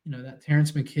 that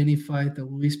Terrence McKinney fight, the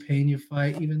Luis Pena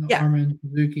fight, even the Arman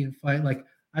Tsarukyan fight. Like,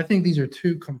 I think these are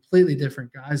 2 completely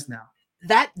different guys now.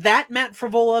 That Matt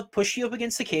Frevola pushed you up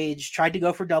against the cage, tried to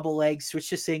go for double legs, switch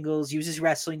to singles, uses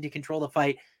wrestling to control the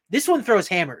fight. This one throws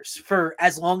hammers for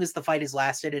as long as the fight has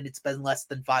lasted, and it's been less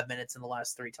than 5 minutes in the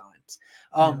last 3 times.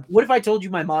 What if I told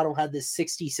you my model had this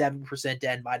 67% to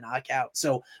end by knockout?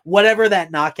 So whatever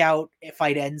that knockout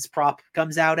fight ends prop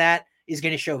comes out at is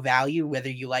going to show value, whether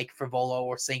you like Frevola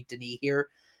or Saint Denis here.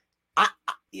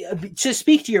 To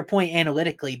speak to your point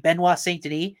analytically, Benoit Saint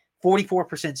Denis,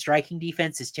 44% striking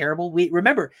defense is terrible.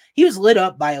 Remember, he was lit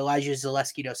up by Elijah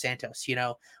Zaleski dos Santos,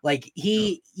 like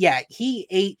he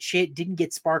ate shit, didn't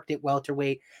get sparked at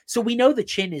welterweight. So we know the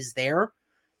chin is there.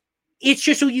 It's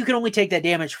just so you can only take that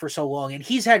damage for so long. And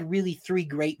he's had really 3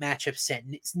 great matchups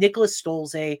since. Nicholas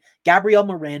Stolze, Gabriel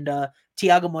Miranda,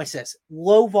 Thiago Moises.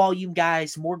 Low volume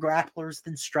guys, more grapplers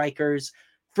than strikers.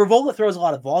 Frevola throws a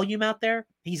lot of volume out there.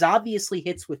 He's obviously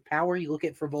hits with power. You look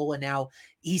at Frevola now,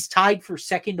 he's tied for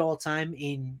second all time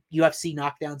in UFC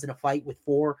knockdowns in a fight with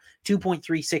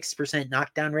 2.36%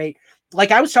 knockdown rate. Like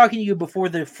I was talking to you before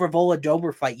the Frevola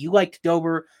Dober fight. You liked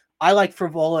Dober. I like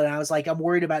Frevola, and I was like, I'm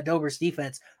worried about Dober's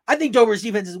defense. I think Dober's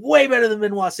defense is way better than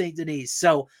Benoit Saint Denis.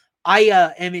 So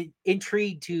I am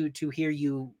intrigued to hear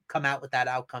you come out with that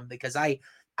outcome, because I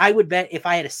would bet if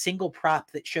I had a single prop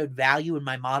that showed value in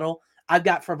my model, I've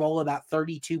got Frevola about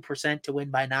 32% to win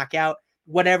by knockout.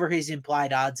 Whatever his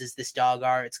implied odds as this dog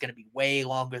are, it's going to be way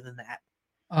longer than that.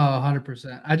 Oh,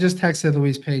 100%. I just texted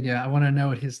Luis Pena. I want to know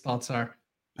what his thoughts are.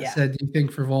 I Yeah. said, "Do you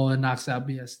think Frivola knocks out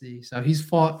BSD?" So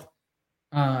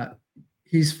uh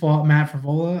he's fought Matt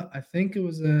Frivola. I think it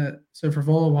was so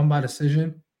Frivola won by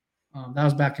decision. That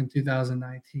was back in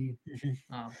 2019. Mhm.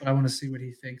 But I want to see what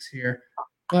he thinks here.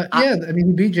 But I, yeah, I mean,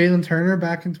 he beat Jalen Turner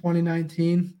back in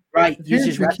 2019. right. But Use Terrence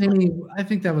his wrestling. McKinney, I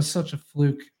think that was such a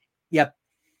fluke. Yep.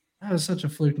 That was such a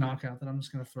fluke knockout that I'm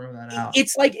just going to throw that out.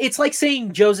 It's like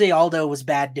saying Jose Aldo was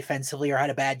bad defensively or had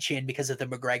a bad chin because of the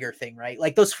McGregor thing, right?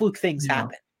 Like those fluke things Yeah.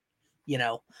 happen, you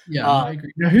know. Yeah, no, Uh, I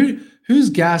agree. Now, whose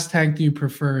gas tank do you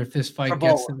prefer if this fight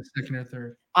gets Favola. to the second or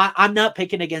third? I'm not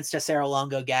picking against a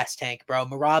Serra-Longo gas tank, bro.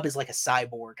 Marab is like a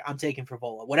cyborg. I'm taking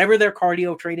Favola. Whatever their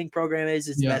cardio training program is,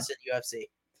 it's the Yeah, best in UFC.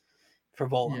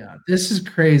 Favola. yeah. This is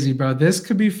crazy, bro. This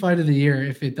could be fight of the year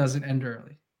if it doesn't end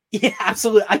early. Yeah,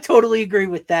 absolutely. I totally agree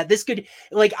with that. This could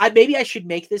like I should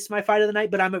make this my fight of the night,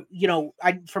 but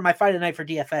I for my fight of the night for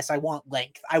DFS, I want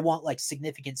length. I want like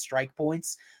significant strike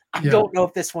points. I Yeah, don't know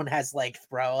if this one has length,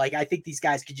 bro. Like I think these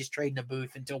guys could just trade in a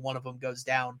booth until one of them goes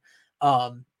down.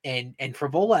 And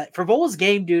Fravola's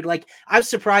game, dude. Like I was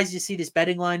surprised to see this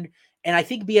betting line, and I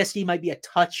think BSD might be a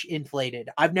touch inflated.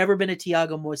 I've never been a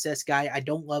Tiago Moises guy. I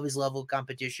don't love his level of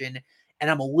competition. And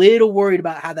I'm a little worried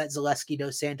about how that Zaleski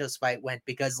dos Santos fight went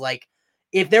because, like,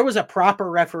 if there was a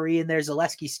proper referee in there,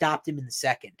 Zaleski stopped him in the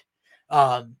second.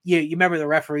 You remember the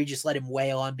referee just let him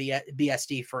wail on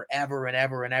BSD forever and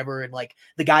ever and ever, and like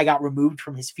the guy got removed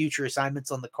from his future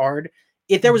assignments on the card.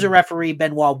 If there was a mhm, referee,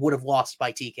 Benoit would have lost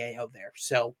by TKO there.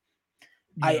 So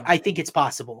I, yeah, I think it's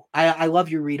possible. I love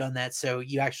your read on that. So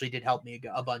you actually did help me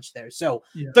a bunch there. So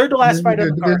yeah. third to And this last is a fight on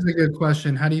good the this card. is a good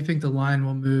question. How do you think the line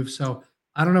will move? So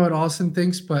I don't know what Austin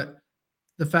thinks, but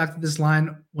the fact that this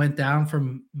line went down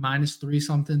from -3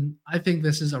 something, I think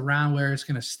this is around where it's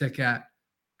going to stick at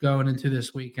going into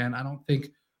this weekend. I don't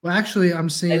think. Well, actually, I'm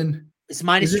seeing. It's Is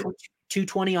minus it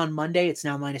 220 on Monday. It's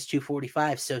now minus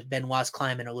 245. So Benoit's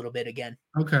climbing a little bit again.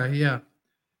 okay? Yeah,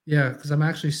 yeah. Because I'm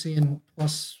actually seeing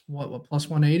plus what plus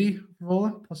 180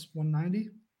 Rolla plus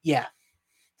 190. Yeah.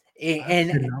 That's a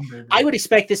And good number, I bro. would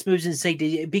expect this moves in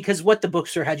say because what the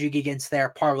books are hedging against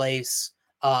their parlays,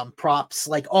 props,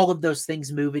 like all of those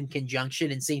things move in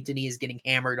conjunction, and Saint Denis is getting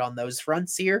hammered on those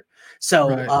fronts here. So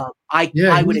Right. I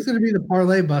Yeah, I would he's gonna be the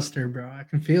parlay buster, bro. I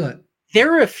can feel it.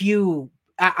 there are a few.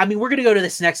 I mean, we're going to go to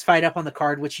this next fight up on the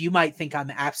card, which you might think I'm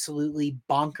absolutely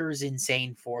bonkers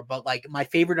insane for, but like my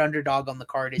favorite underdog on the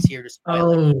card is here to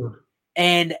spoil it. Oh,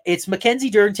 And it's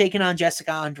Mackenzie Dern taking on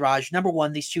Jessica Andrade. Number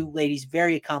one, these two ladies,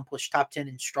 very accomplished, top 10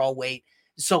 in straw weight.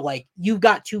 So, like, you've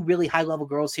got two really high level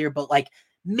girls here, but like,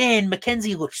 man,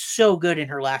 Mackenzie looked so good in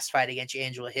her last fight against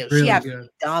Angela Hill. She really good. absolutely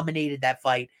dominated that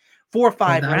fight, 4 or Bro,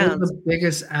 5 that was rounds. the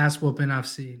biggest ass whooping I've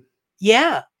seen.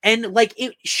 Yeah. And like,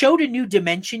 it showed a new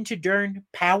dimension to Dern,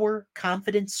 power,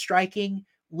 confidence, striking,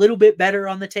 little bit better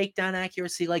on the takedown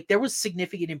accuracy. Like, there was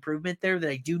significant improvement there that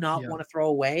I do not Yeah. want to throw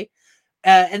away.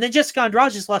 And then Jessica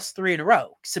Andrade just lost 3 in a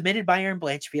row. Submitted by Aaron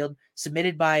Blanchfield,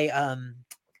 submitted by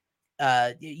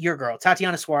your girl,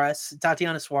 Tatiana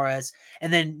Suarez,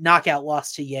 and then knockout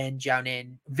loss to Yan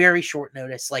Jiaonin. Very short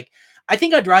notice. Like I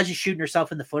think Andrade is shooting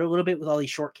herself in the foot a little bit with all these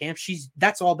short camps.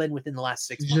 That's all been within the last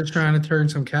 6 She's just months. trying to turn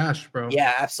some cash, bro.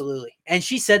 Yeah, absolutely. And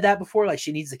she said that before, like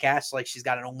she needs the cash, like she's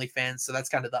got an OnlyFans. So that's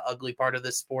kind of the ugly part of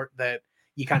this sport that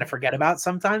you kind of forget about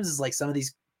sometimes is like some of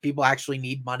these people actually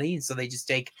need money. And so they just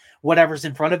take whatever's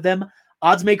in front of them.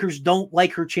 Odds makers don't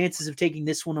like her chances of taking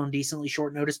this one on decently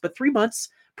short notice, but 3 months,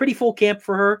 pretty full camp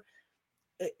for her.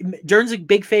 Dern's a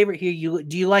big favorite here.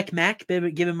 Do you like Mac?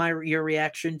 Given your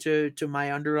reaction to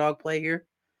my underdog play here,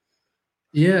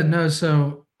 Yeah, no,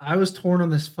 so I was torn on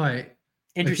this fight,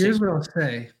 but interesting. here's what I'll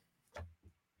say.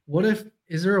 What if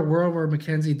is there a world where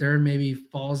Mackenzie Dern maybe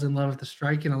falls in love with the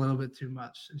striking a little bit too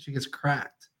much and she gets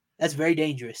cracked? That's very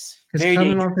dangerous. Because Very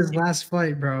coming dangerous. off his last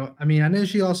fight, bro, I mean, I know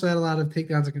she also had a lot of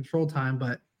takedowns and control time,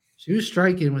 but she was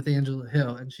striking with Angela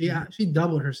Hill, and she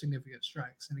doubled her significant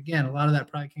strikes. And again, a lot of that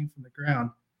probably came from the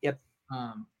ground. Yep.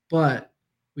 But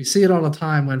we see it all the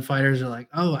time when fighters are like,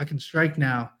 "Oh, I can strike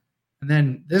now," and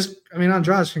then I mean,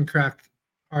 Andrade can crack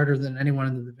harder than anyone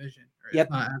in the division, or if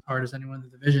Yep. not as hard as anyone in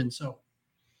the division. So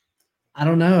I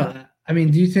don't know. I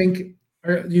mean, do you think,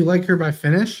 or do you like her by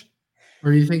finish,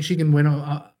 or do you think she can win?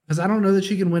 Because I don't know that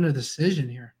she can win a decision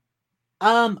here.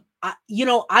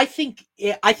 I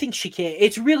think she can.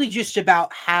 It's really just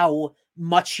about how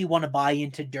much you want to buy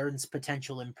into Dern's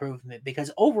potential improvement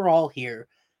because overall here,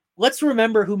 let's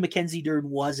remember who Mackenzie Dern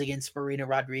was against Marina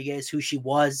Rodriguez, who she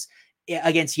was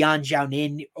against Yan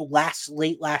Jiaonin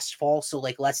late last fall, so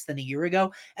like less than a year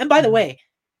ago. And by the Mhm. way,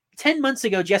 10 months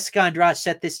ago, Jessica Andrade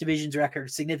set this division's record,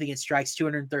 significant strikes,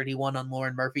 231 on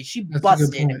Lauren Murphy. She That's a good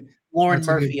busted point. Lauren That's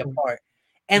a good Murphy point. apart.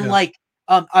 And Yeah. like,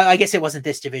 I guess it wasn't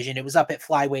this division. It was up at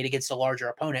flyweight against a larger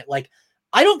opponent. Like,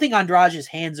 I don't think Andrade's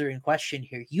hands are in question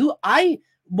here. I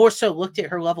more so looked at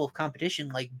her level of competition.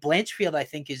 Like Blanchfield, I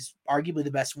think, is arguably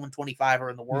the best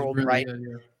 125er in the He's world, really right? good,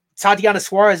 yeah. Tatiana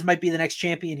Suarez might be the next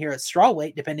champion here at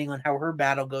strawweight, depending on how her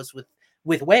battle goes with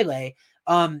Weili.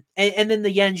 And then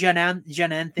the Yan Jianan He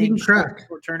thing, can crack.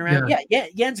 short turnaround. Yeah. Yeah,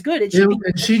 Yan's good, and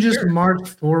And she just marched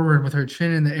forward with her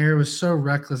chin in the air. It was so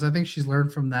reckless. I think she's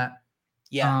learned from that.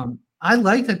 Yeah. I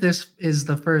like that this is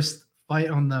the first fight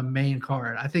on the main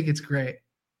card. I think it's great.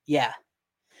 Yeah.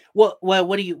 Well,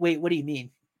 what do you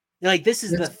mean? Like, this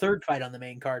is the It's third fight on the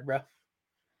main card, bro.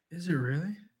 Is it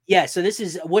really? Yeah, so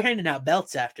we're handing out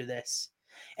belts after this.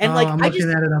 And like I'm I looking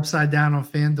just at it upside down on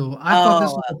FanDuel. I thought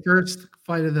this was the first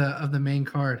fight of the main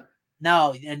card.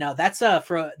 No, that's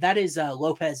that is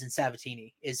Lopez and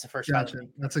Sabatini is the first fight. Gotcha.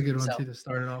 That's a good one So, too to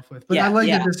start it off with. But I yeah, like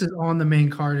yeah. that this is on the main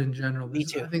card in general. Me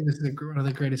too. I think this is one of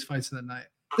the greatest fights of the night.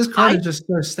 This card is just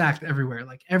so stacked everywhere.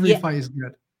 Like every fight is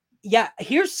good. Yeah,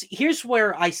 here's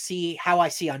where I see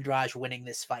Andrade winning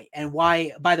this fight and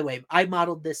why. By the way, I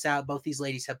modeled this out. Both these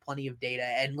ladies have plenty of data,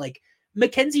 and like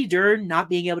Mackenzie Dern not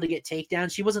being able to get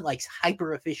takedowns, she wasn't like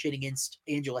hyper efficient against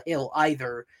Angela Hill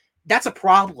either. That's a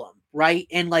problem, right?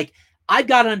 And like I've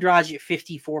got Andrade at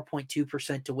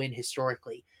 54.2% to win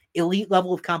historically. Elite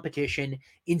level of competition,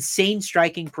 insane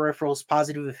striking peripherals,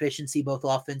 positive efficiency, both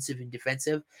offensive and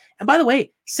defensive. And by the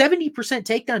way, 70%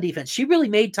 takedown defense. She really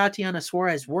made Tatiana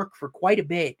Suarez work for quite a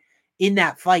bit in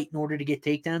that fight in order to get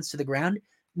takedowns to the ground.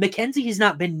 Mackenzie has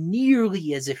not been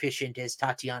nearly as efficient as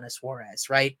Tatiana Suarez,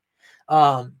 right?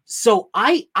 So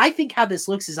I think how this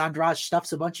looks is Andrade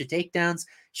stuffs a bunch of takedowns.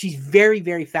 She's very,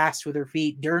 very fast with her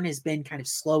feet. Dern has been kind of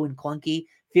slow and clunky,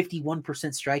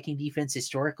 51% striking defense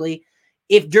historically.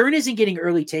 If Dern isn't getting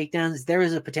early takedowns, there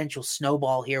is a potential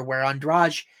snowball here where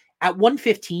Andrade at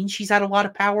 115, she's had a lot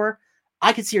of power.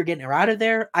 I could see her getting her out of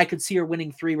there. I could see her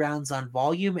winning 3 rounds on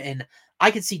volume, and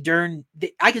I could see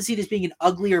this being an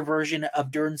uglier version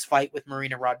of Dern's fight with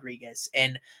Marina Rodriguez.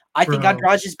 And I think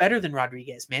Andrade is better than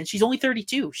Rodriguez, man. She's only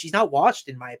 32. She's not washed,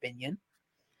 in my opinion.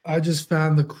 I just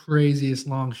found the craziest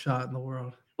long shot in the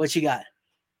world. What you got?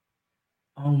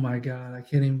 Oh my God. I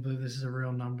can't even believe this is a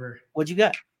real number. What you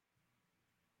got?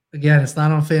 Again, it's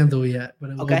not on FanDuel yet, but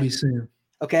it will be soon.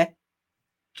 Okay.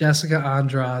 Jessica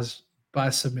Andrade by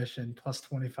submission plus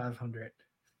 2,500.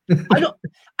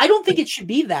 I don't think it should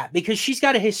be that because she's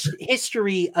got a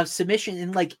history of submission.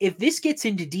 And like, if this gets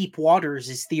into deep waters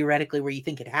is theoretically where you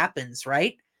think it happens,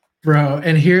 right? Bro,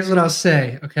 and here's what I'll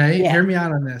say, okay? Yeah. Hear me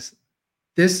out on this.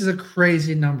 This is a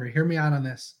crazy number. Hear me out on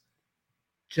this.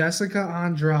 Jessica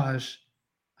Andrade,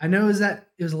 I know it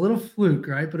was a little fluke,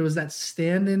 right? But it was that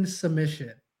stand-in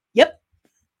submission. Yep.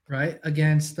 Right?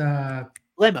 Against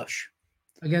Lemos.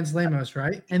 Against Lemos,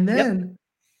 right? And then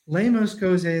Lemos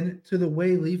goes in to the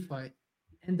Weili fight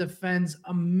and defends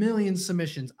a million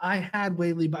submissions. I had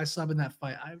Weili by sub in that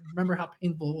fight. I remember how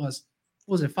painful it was.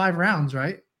 What was it? 5 rounds,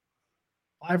 right?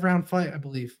 5-round fight, I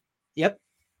believe. Yep.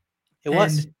 It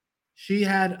was. She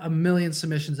had a million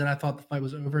submissions and I thought the fight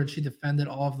was over and she defended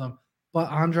all of them.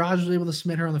 But Andrade was able to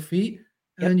submit her on the feet.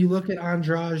 And then you look at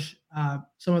Andrade,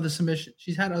 some of the submissions.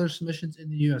 She's had other submissions in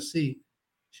the UFC.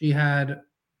 She had,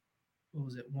 what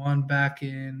was it?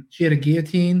 She had a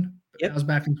guillotine. That was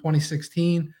back in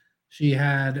 2016. She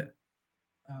had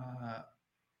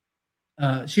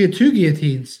 2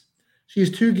 guillotines. She has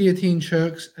 2 guillotine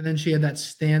chokes, and then she had that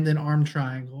stand-in arm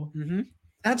triangle. Mm-hmm.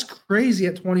 That's crazy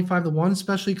at 25-1,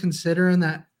 especially considering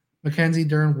that Mackenzie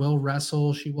Dern will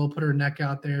wrestle. She will put her neck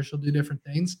out there. She'll do different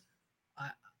things.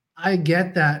 I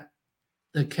get that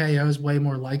the KO is way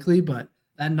more likely, but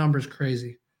that number is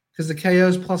crazy because the KO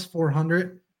is plus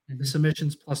 400, and the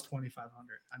submissions plus 2,500.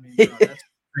 I mean, that's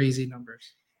crazy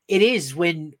numbers. It is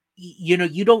when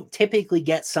you don't typically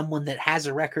get someone that has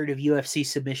a record of UFC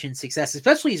submission success,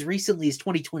 especially as recently as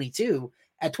 2022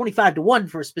 at 25-1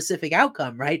 for a specific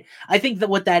outcome, right? I think that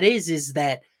what that is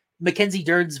that Mackenzie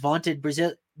Dern's vaunted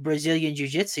Brazilian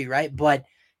Jiu-Jitsu, right? But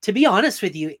to be honest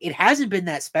with you, it hasn't been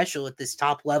that special at this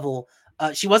top level.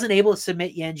 She wasn't able to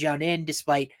submit Yan Jianin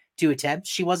despite 2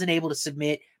 attempts. She wasn't able to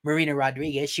submit Marina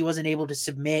Rodriguez. She wasn't able to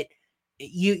submit.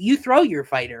 You throw your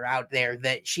fighter out there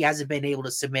that she hasn't been able to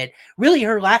submit. Really,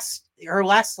 her last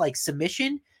like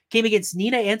submission came against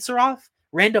Nina Ansaroff,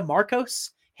 Randa Marcos,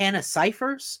 Hannah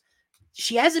Cyphers.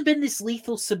 She hasn't been this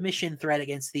lethal submission threat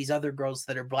against these other girls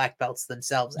that are black belts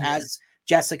themselves, as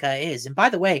Jessica is. And by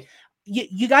the way,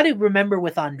 you got to remember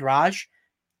with Andrade,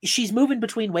 she's moving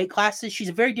between weight classes. She's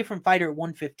a very different fighter at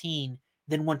 115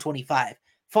 than 125.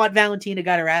 Fought Valentina,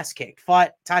 got her ass kicked.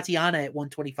 Fought Tatiana at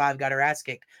 125, got her ass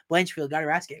kicked. Blanchfield got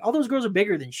her ass kicked. All those girls are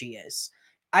bigger than she is.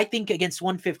 I think against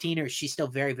 115ers, she's still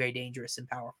very, very dangerous and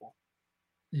powerful.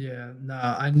 Yeah, no,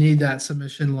 I need that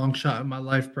submission long shot in my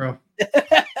life, bro.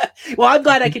 Well, I'm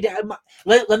glad I could.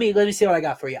 Let me see what I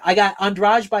got for you. I got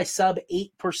Andrade by sub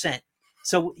 8%.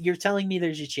 So you're telling me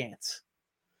there's a chance?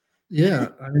 Yeah,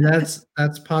 I mean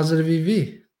that's positive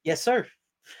EV. Yes, sir.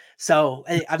 So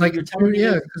I mean, Like you're telling me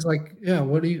yeah, there's. because like yeah,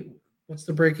 what's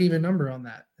the break even number on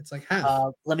that? It's like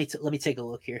half. Let me take a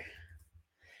look here.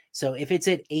 So if it's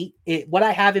at 8, what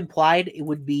I have implied, it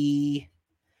would be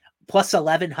plus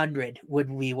 1100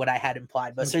 would be what I had implied.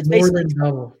 So But so it's it's more basically than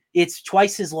double. it's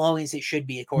twice as long as it should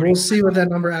be according. We'll see what that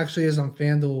number actually is on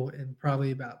FanDuel in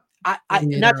probably about I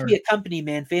 48 not to be hours. a company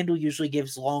man, FanDuel usually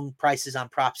gives long prices on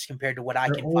props compared to what I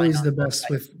They're can find always on the the best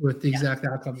website. with the Yeah. exact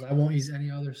outcomes. I won't use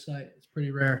any other site. It's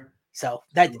pretty rare. So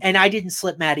that, and I didn't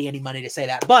slip Maddie any money to say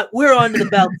that, but we're on to the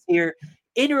belts here.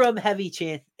 Interim heavy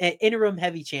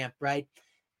champ, right?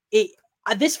 It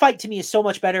This fight to me is so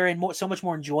much better and so much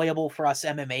more enjoyable for us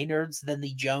MMA nerds than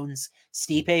the Jones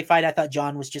Stipe fight. I thought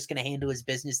John was just going to handle his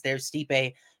business there.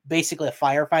 Stipe, basically a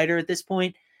firefighter at this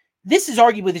point. This is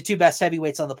arguably the two best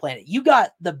heavyweights on the planet. You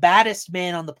got the baddest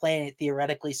man on the planet,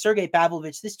 theoretically, Sergey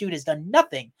Pavlovich. This dude has done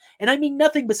nothing, and I mean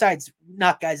nothing besides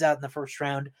knock guys out in the first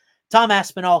round. Tom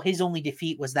Aspinall, his only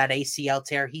defeat was that ACL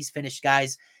tear. He's finished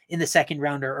guys in the second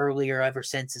round or earlier ever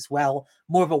since as well.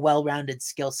 More of a well-rounded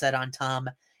skill set on Tom.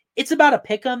 It's about a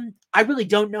pick 'em. I really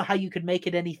don't know how you could make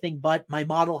it anything but. My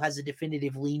model has a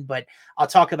definitive lean, but I'll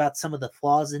talk about some of the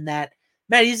flaws in that.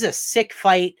 Man, this is a sick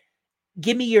fight.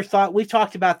 Give me your thought. We've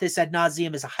talked about this ad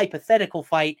nauseum as a hypothetical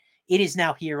fight. It is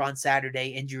now here on Saturday,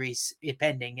 injuries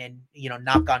pending, and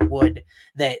knock on wood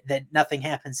that nothing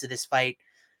happens to this fight.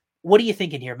 What are you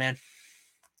thinking here, man?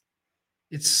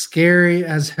 It's scary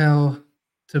as hell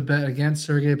to bet against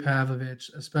Sergey Pavlovich,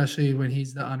 especially when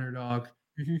he's the underdog.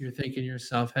 Mm-hmm. You're thinking to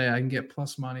yourself, hey, I can get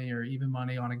plus money or even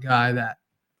money on a guy that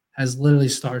has literally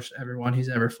starched everyone he's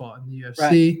ever fought in the UFC.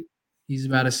 Right. He's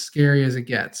about as scary as it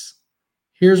gets.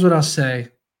 Here's what I'll say.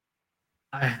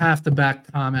 I have to back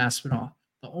Tom Aspinall.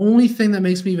 The only thing that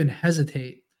makes me even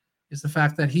hesitate is the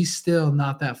fact that he's still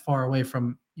not that far away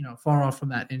from, far off from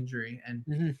that injury.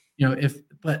 And,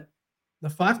 but the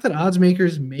fact that odds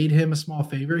makers made him a small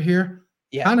favorite here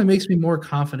kind of makes me more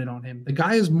confident on him. The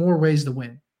guy has more ways to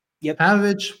win. Yep.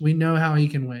 Pavlovich, we know how he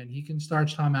can win. He can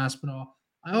starch Tom Aspinall.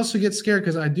 I also get scared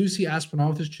because I do see Aspinall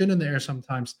with his chin in the air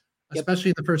sometimes,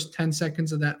 especially the first 10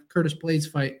 seconds of that Curtis Blades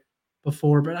fight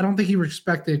before. But I don't think he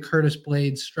respected Curtis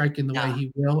Blades striking the way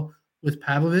he will with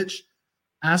Pavlovich.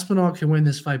 Aspinall can win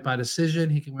this fight by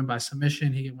decision. He can win by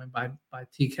submission. He can win by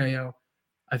TKO.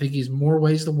 I think he's more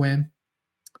ways to win.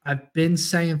 I've been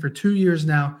saying for 2 years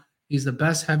now, he's the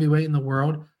best heavyweight in the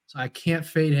world. So I can't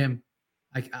fade him.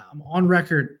 I'm on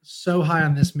record so high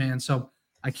on this man. So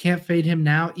I can't fade him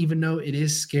now, even though it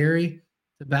is scary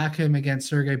to back him against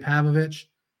Sergey Pavlovich.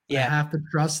 I have to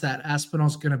trust that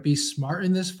Aspinall's going to be smart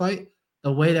in this fight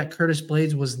the way that Curtis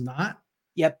Blades was not.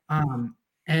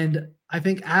 And I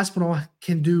think Aspinall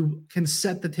can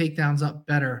set the takedowns up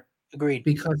better. Agreed.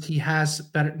 Because he has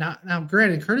better now.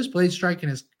 Granted, Curtis Blades striking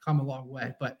has come a long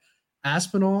way, but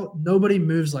Aspinall, nobody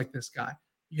moves like this guy.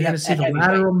 You're going to see the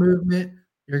lateral movement.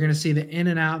 You're going to see the in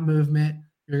and out movement.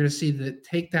 You're going to see the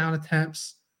takedown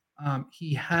attempts.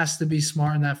 He has to be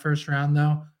smart in that first round,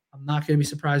 though. I'm not going to be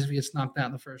surprised if he gets knocked out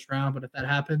in the first round, but if that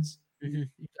happens, you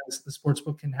guys, the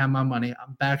sportsbook can have my money.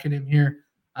 I'm backing him here.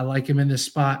 I like him in this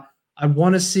spot. I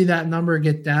want to see that number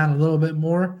get down a little bit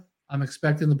more. I'm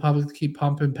expecting the public to keep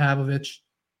pumping Pavlovich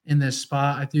in this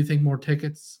spot. I do think more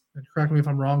tickets, and correct me if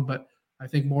I'm wrong, but I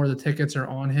think more of the tickets are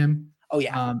on him. Oh,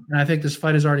 yeah. And I think this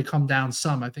fight has already come down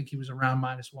some. I think he was around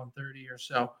minus 130 or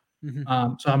so.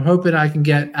 So I'm hoping I can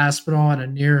get Aspinall at a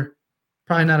near,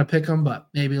 probably not a pick 'em, but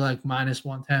maybe like minus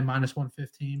 110, minus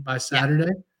 115 by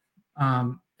Saturday.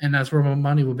 And that's where my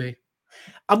money will be.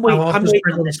 I'm waiting on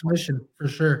this submission for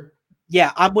sure.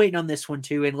 Yeah, I'm waiting on this one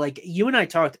too. And like you and I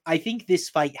talked, I think this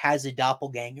fight has a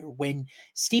doppelganger. When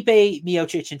Stipe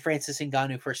Miocic and Francis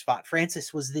Ngannou first fought,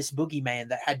 Francis was this boogeyman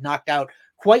that had knocked out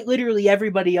quite literally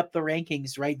everybody up the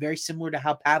rankings, right? Very similar to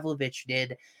how Pavlovich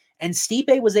did. And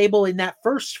Stipe was able in that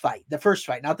first fight,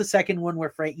 not the second one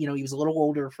where he was a little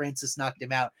older, Francis knocked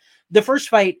him out. The first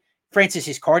fight,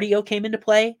 Francis's cardio came into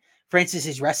play.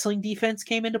 Francis's wrestling defense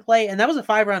came into play, and that was a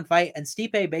 5-round fight, and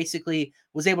Stipe basically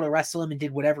was able to wrestle him and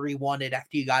did whatever he wanted after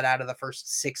he got out of the first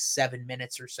 6-7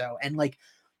 minutes or so. And like,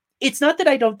 it's not that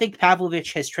I don't think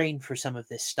Pavlovich has trained for some of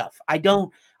this stuff. I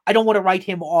don't I don't want to write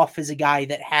him off as a guy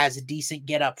that has a decent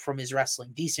get up from his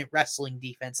wrestling, decent wrestling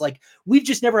defense. Like, we've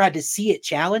just never had to see it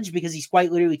challenged because he's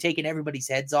quite literally taken everybody's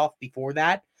heads off before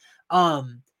that.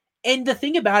 And the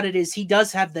thing about it is he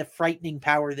does have the frightening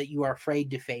power that you are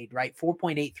afraid to fade, right?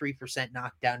 4.83%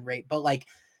 knockdown rate. But like,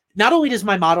 not only does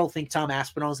my model think Tom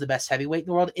Aspinall is the best heavyweight in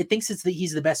the world, it thinks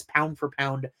he's the best pound for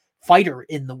pound fighter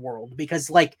in the world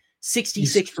because like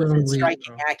 66%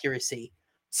 striking accuracy,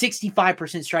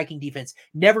 65% striking defense,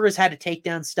 never has had a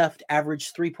takedown stuffed,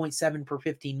 average 3.7 per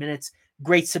 15 minutes.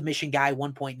 Great submission guy,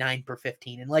 1.9 per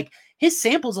 15. And like his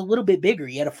sample's a little bit bigger.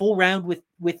 He had a full round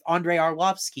with Andrei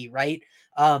Arlovsky, right?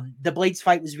 The Blades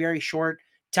fight was very short.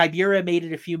 Tibura made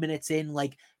it a few minutes in.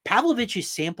 Like Pavlovich's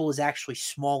sample is actually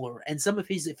smaller, and some of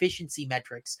his efficiency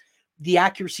metrics, the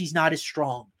accuracy's not as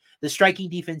strong. The striking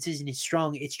defense isn't as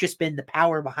strong. It's just been the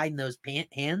power behind those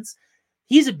hands.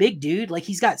 He's a big dude. Like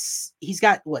he's got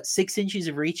what, 6 inches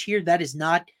of reach here. That is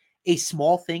not a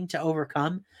small thing to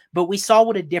overcome. But we saw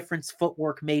what a difference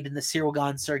footwork made in the Cyril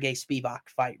Gane Sergey Spivak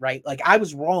fight, right? Like I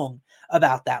was wrong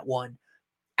about that one.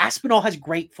 Aspinall has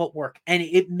great footwork, and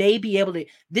it may be able to.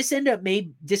 This ended up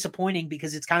made disappointing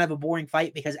because it's kind of a boring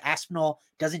fight because Aspinall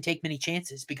doesn't take many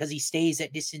chances because he stays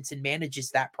at distance and manages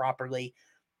that properly.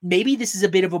 Maybe this is a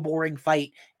bit of a boring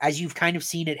fight as you've kind of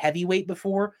seen at heavyweight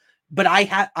before, but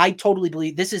I totally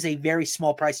believe this is a very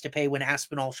small price to pay when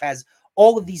Aspinall has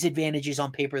all of these advantages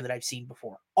on paper that I've seen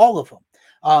before, all of them.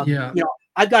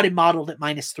 I've got it modeled at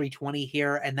minus 320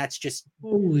 here, and that's just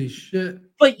holy shit.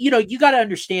 But you got to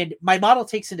understand, my model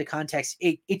takes into context.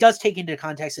 It does take into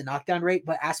context the knockdown rate,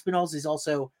 but Aspinall's is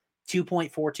also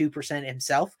 2.42%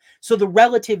 himself. So the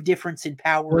relative difference in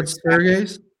power. What's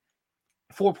Sergey's?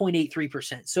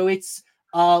 4.83%. So it's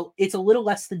a little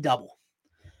less than double.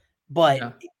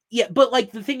 But yeah, but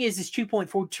like the thing is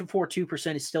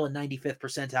 2.42% is still a 95th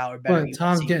percentile or better. But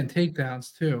Tom's getting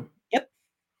takedowns too. Yep.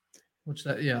 Which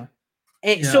that yeah.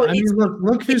 So I mean,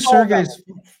 look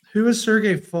who has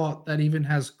Sergey fought that even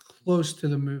has close to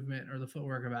the movement or the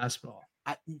footwork of Aspinall?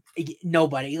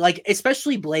 Nobody. Like,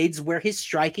 especially Blades, where his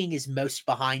striking is most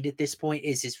behind at this point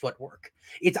is his footwork.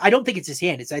 I don't think it's his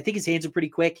hands. I think his hands are pretty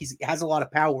quick. He has a lot of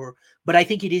power, but I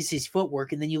think it is his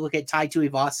footwork. And then you look at Tai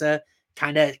Tuivasa,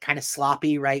 kind of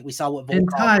sloppy, right? We saw what Volkov and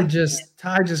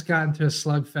Tai just got into a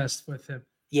slugfest with him.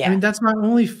 Yeah, I mean, that's my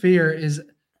only fear is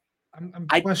I'm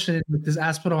questioning, does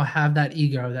Aspinall have that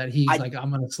ego that he's like, I'm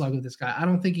going to slug with this guy? I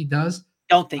don't think he does.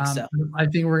 Don't think so. I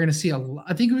think we're going to see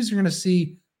I think we're going to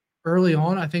see early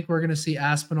on. I think we're going to see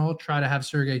Aspinall try to have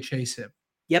Sergey chase him.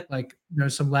 Yep. Like,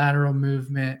 some lateral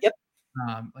movement. Yep.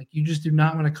 Like you just do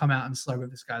not want to come out and slug with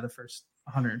this guy the first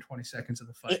 120 seconds of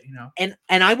the fight, And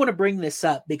I want to bring this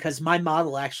up because my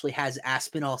model actually has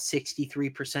Aspinall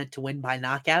 63% to win by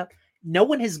knockout. No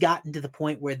one has gotten to the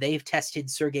point where they've tested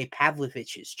Sergey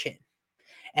Pavlovich's chin.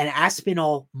 And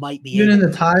Aspinall might be even in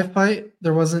the Tai fight.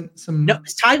 There wasn't some. No,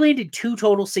 Tai landed 2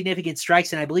 total significant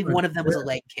strikes, and I believe one of them was a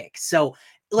leg kick. So,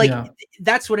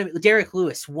 that's what Derek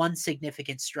Lewis, 1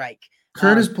 significant strike.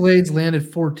 Curtis Blades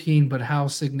landed 14, but how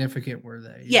significant were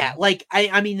they? Yeah, like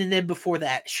I mean, and then before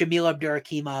that, Shamil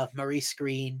Abdurakhimov, Maurice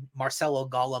Green, Marcelo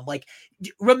Gollum. Like,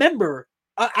 remember,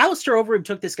 Alistair Overeem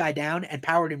took this guy down and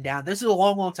powered him down. This is a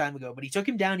long, long time ago, but he took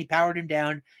him down, he powered him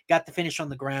down, got the finish on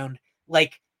the ground.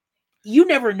 Like, you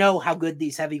never know how good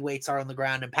these heavyweights are on the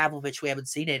ground. And Pavlovich, we haven't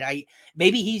seen it.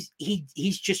 Maybe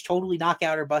he's just totally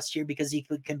knockout or bust here because he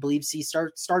can believe he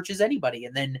starches anybody.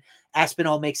 And then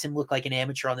Aspinall makes him look like an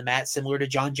amateur on the mat, similar to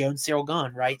John Jones, Cyril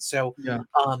Gane, right? So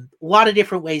a lot of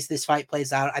different ways this fight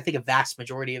plays out. I think a vast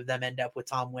majority of them end up with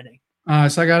Tom winning.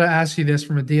 So I got to ask you this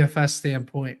from a DFS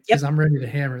standpoint because I'm ready to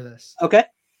hammer this. Okay.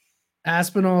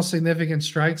 Aspinall significant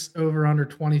strikes over under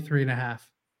 23.5.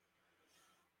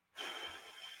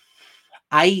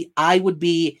 I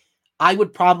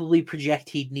would probably project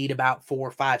he'd need about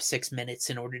 4, 5, 6 minutes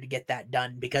in order to get that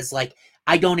done because, like,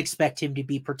 I don't expect him to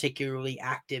be particularly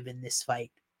active in this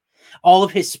fight. All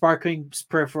of his sparkling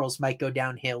peripherals might go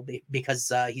downhill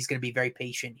because he's going to be very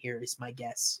patient here, is my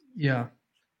guess. Yeah.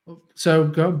 So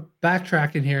go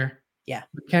backtracking here. Yeah.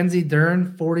 Mackenzie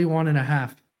Dern,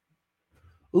 41.5.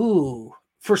 Ooh,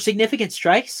 for significant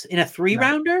strikes in a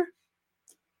 3-rounder?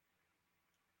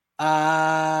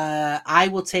 I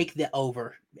will take the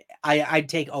over. I'd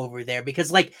take over there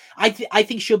because, like, I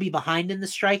think she'll be behind in the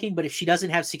striking, but if she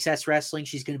doesn't have success wrestling,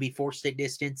 she's going to be forced at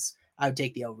distance. I would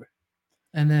take the over.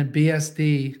 And then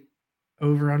BSD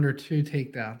over under 2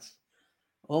 takedowns.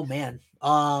 Oh man.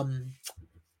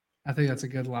 I think that's a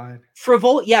good line.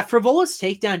 Frivola's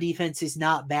takedown defense is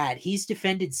not bad. He's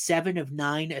defended 7 of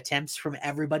 9 attempts from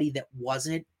everybody that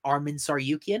wasn't Arman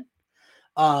Saryukian.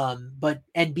 But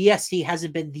BST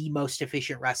hasn't been the most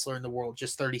efficient wrestler in the world,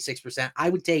 just 36%. I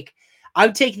would take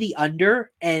the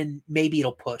under, and maybe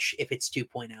it'll push if it's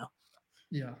 2.0.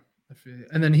 Yeah, I feel you.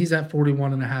 And then he's at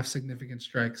 41 and a half significant Oh,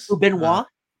 strikes. Benoit.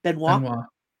 Benoit.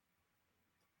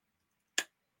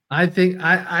 I think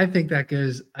that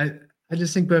goes. I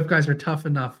just think both guys are tough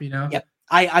enough, you know. Yep.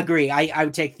 I agree. I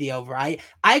would take the over. I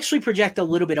actually project a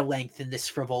little bit of length in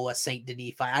this Frivola Saint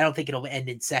Denis fight. I don't think it'll end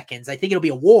in seconds. I think it'll be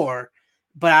a war,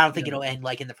 but I don't think Yeah, it'll end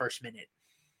like in the first minute.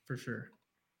 for sure.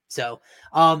 So,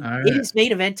 All it right. is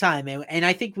main event time, and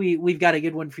I think we've got a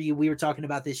good one for you. We were talking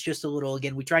about this just a little.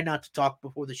 Again, we tried not to talk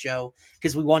before the show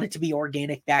because we want it to be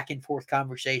organic, back and forth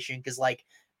conversation. Because like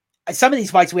some of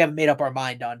these fights we haven't made up our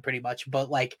mind on pretty much, but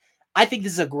like I think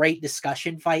this is a great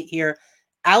discussion fight here.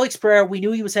 Alex Pereira, we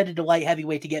knew he was headed to light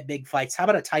heavyweight to get big fights. How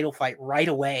about a title fight right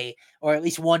away, or at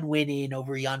least one win in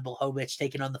over Jan Blachowicz,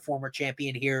 taking on the former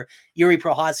champion here? Yuri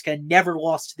Procházka never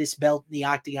lost this belt in the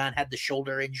octagon, had the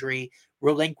shoulder injury,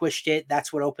 relinquished it.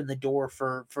 That's what opened the door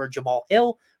for Jamal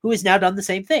Hill, who has now done the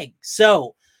same thing.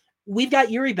 So we've got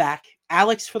Yuri back.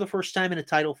 Alex for the first time in a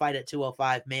title fight at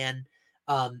 205, man.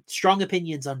 Strong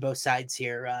opinions on both sides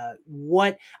here.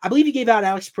 What I believe you gave out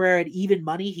Alex Pereira at even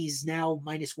money. He's now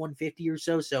minus 150 or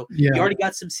so. So you Yeah. already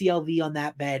got some CLV on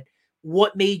that bet.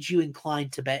 What made you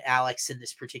inclined to bet Alex in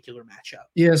this particular matchup?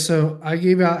 Yeah, so I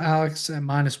gave out Alex at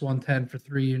minus 110 for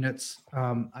 3 units.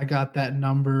 I got that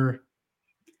number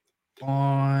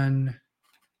on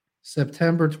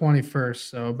September 21st,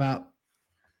 so about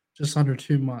just under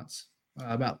 2 months,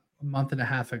 about a month and a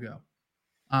half ago.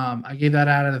 I gave that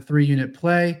out at a 3 unit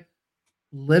play.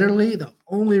 Literally, the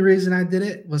only reason I did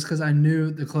it was because I knew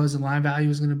the closing line value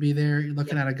was going to be there. You're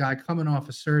looking Yep. at a guy coming off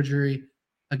of surgery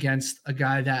against a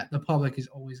guy that the public is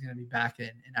always going to be back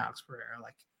in Alex Pereira.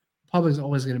 Like, the public is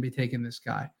always going to be taking this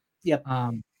guy. Yep.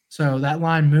 So that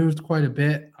line moved quite a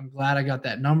bit. I'm glad I got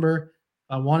that number.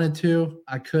 If I wanted to,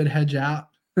 I could hedge out.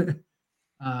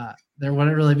 There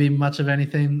wouldn't really be much of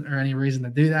anything or any reason to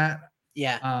do that.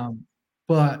 Yeah.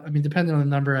 But I mean, depending on the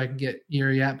number I can get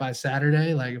Yuri at by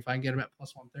Saturday, like if I can get him at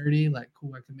plus 130, like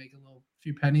cool, I can make a little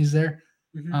few pennies there.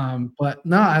 But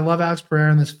no, I love Alex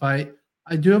Pereira in this fight.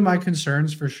 I do have my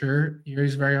concerns for sure.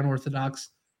 Yuri's very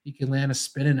unorthodox. He can land a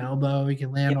spinning elbow. He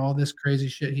can land Yep. all this crazy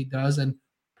shit he does. And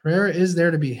Pereira is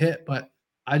there to be hit. But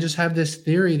I just have this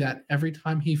theory that every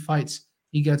time he fights,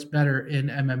 he gets better in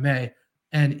MMA.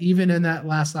 And even in that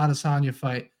last Adesanya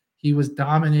fight, he was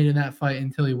dominating that fight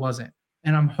until he wasn't.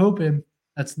 And I'm hoping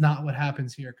that's not what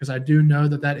happens here because I do know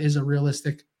that that is a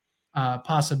realistic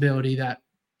possibility that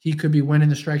he could be winning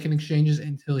the striking exchanges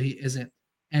until he isn't.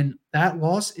 And that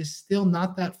loss is still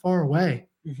not that far away.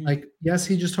 Like, yes,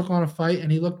 he just took on a fight and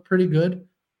he looked pretty good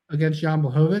against Jan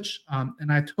Blachowicz.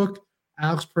 And I took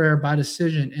Alex Pereira by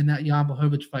decision in that Jan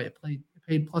Blachowicz fight. It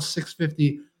paid plus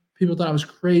 650. People thought I was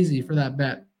crazy for that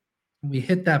bet. And we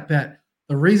hit that bet.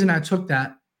 The reason I took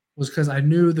that was because I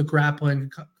knew the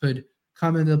grappling could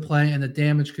come into play and the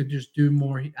damage could just do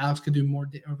more. Alex could do more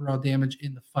overall damage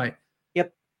in the fight.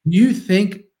 Yep. Do you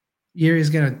think Yuri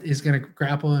is gonna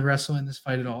grapple and wrestle in this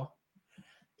fight at all?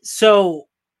 So,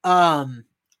 I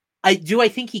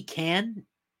think he can.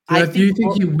 Do you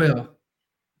think he will?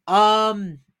 I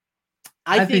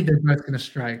think think they're both gonna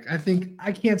strike.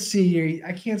 I can't see Yuri.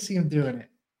 I can't see him doing it.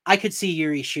 I could see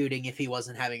Yuri shooting if he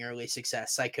wasn't having early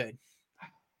success. I could.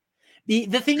 The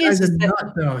thing This guy's is a that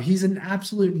nut, though. He's an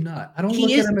absolute nut. I don't he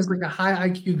look at is. him as like a high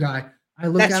IQ guy. I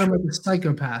look That's at him true. like a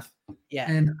psychopath.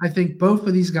 Yeah. And I think both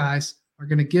of these guys are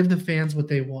going to give the fans what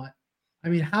they want. I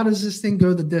mean, how does this thing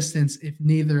go the distance if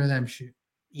neither of them shoot?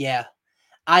 Yeah.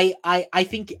 I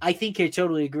think I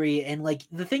totally agree. And like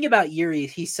the thing about Yuri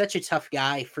is he's such a tough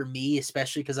guy for me,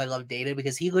 especially because I love Data,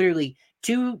 because he literally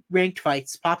 2 ranked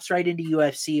fights, pops right into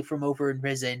UFC from over in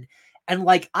prison. And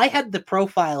like I had the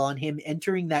profile on him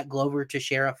entering that Glover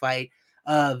Teixeira fight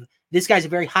of this guy's a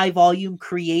very high volume,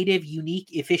 creative, unique,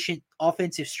 efficient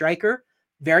offensive striker,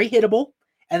 very hittable.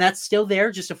 And that's still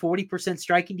there, just a 40%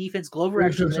 striking defense. Glover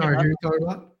actually lit him Who are you talking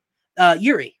about?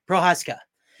 Yuri Procházka.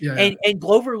 Yeah. And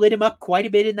Glover lit him up quite a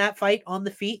bit in that fight on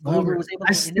the feet. Glover was able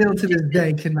to. I still to this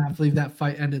day cannot believe that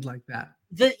fight ended like that.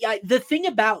 The thing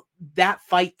about that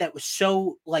fight that was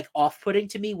so like off-putting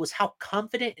to me was how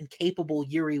confident and capable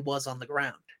Yuri was on the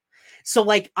ground. So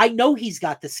like I know he's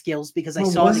got the skills because I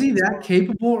saw. Was he that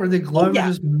capable, or did Glover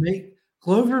just make?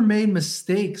 Glover made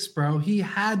mistakes, bro. He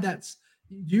had that.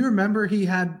 Do you remember he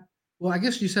had? Well, I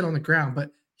guess you said on the ground,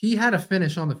 but he had a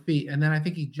finish on the feet, and then I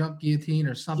think he jumped guillotine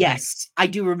or something. Yes, I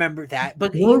do remember that.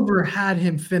 But Glover had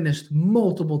him finished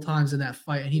multiple times in that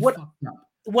fight, and he fucked up.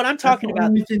 What I'm talking about. The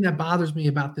only thing that bothers me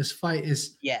about this fight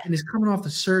is, yeah, and he's coming off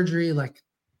the surgery. Like,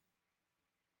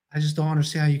 I just don't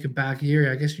understand how you could back Yuri.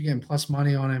 I guess you're getting plus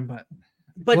money on him, but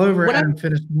But Glover what had I'm him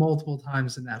finished multiple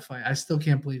times in that fight. I still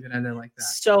can't believe it ended like that.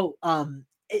 So,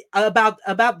 about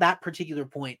that particular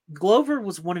point, Glover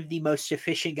was one of the most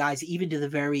efficient guys, even to the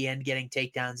very end, getting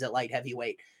takedowns at light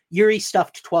heavyweight. Yuri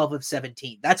stuffed 12 of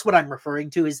 17. That's what I'm referring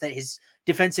to, is that his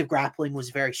defensive grappling was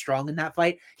very strong in that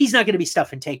fight. He's not going to be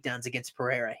stuffing takedowns against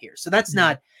Pereira here. So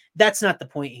Yeah. that's not the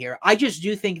point here. I just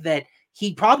do think that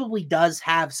he probably does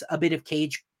have a bit of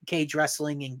cage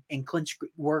wrestling and clinch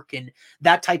work and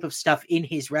that type of stuff in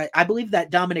his I believe that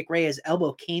Dominic Reyes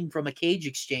elbow came from a cage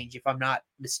exchange, if I'm not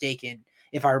mistaken,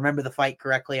 if I remember the fight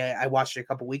correctly. I watched it a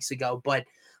couple weeks ago. But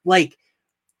like,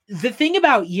 the thing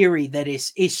about Yuri that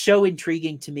is so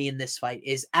intriguing to me in this fight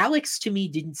is Alex, to me,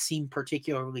 didn't seem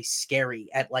particularly scary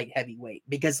at light heavyweight,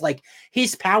 because like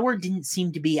his power didn't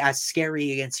seem to be as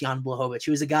scary against Jan Blachowicz,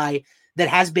 who is a guy that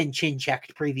has been chin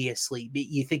checked previously.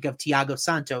 You think of Thiago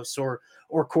Santos or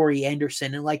Corey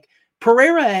Anderson, and like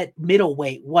Pereira at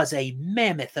middleweight was a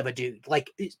mammoth of a dude.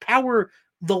 Like his power,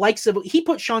 the likes of, he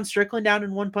put Sean Strickland down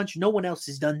in one punch. No one else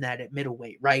has done that at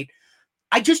middleweight, right?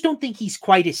 I just don't think he's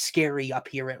quite as scary up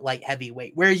here at light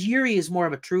heavyweight. Whereas Yuri is more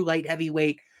of a true light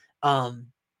heavyweight. I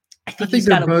I think think he's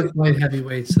they're got a both little, light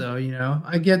heavyweights, though.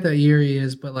 I get that Yuri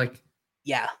is, but like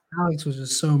yeah. Alex was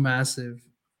just so massive.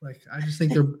 Like I just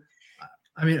think they're.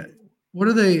 I mean, what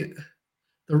are they?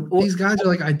 Well, These guys are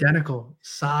like identical,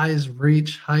 size,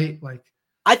 reach, height. Like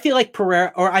I feel like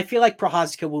Pereira, or I feel like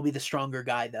Procházka will be the stronger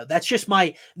guy, though. That's just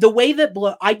the way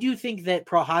that I do think that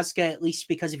Procházka, at least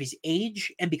because of his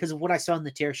age and because of what I saw in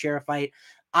the Teixeira fight,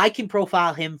 I can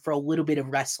profile him for a little bit of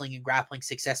wrestling and grappling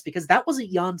success, because that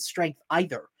wasn't Jan's strength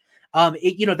either.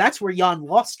 That's where Jan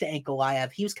lost to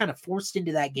Ankalaev. He was kind of forced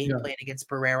into that game yeah, plan against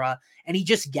Pereira, and he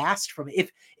just gassed from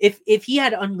it. If he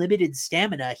had unlimited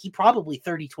stamina, he probably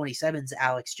 30-27s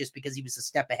Alex, just because he was a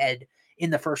step ahead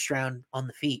in the first round on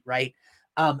the feet, right?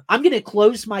 I'm going to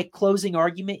close my closing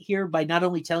argument here by not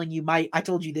only telling you I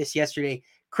told you this yesterday,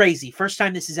 crazy, first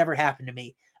time this has ever happened to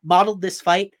me. Modeled this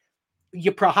fight,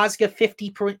 Procházka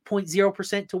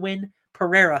 50.0% to win,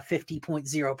 Pereira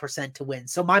 50.0% to win.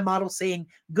 So my model saying,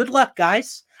 good luck,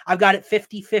 guys. I've got it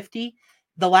 50-50.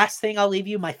 The last thing I'll leave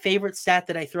you, my favorite stat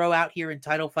that I throw out here in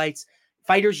title fights,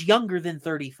 fighters younger than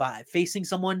 35 facing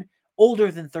someone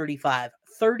older than 35,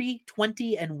 30,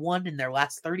 20, and 1 in their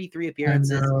last 33 I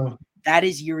appearances. know. That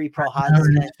is Yuri I know,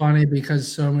 and Procházka. it's funny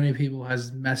because so many people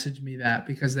has messaged me that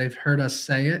because they've heard us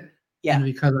say it, Yeah. and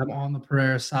because I'm on the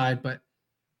Pereira side. But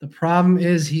the problem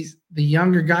is he's the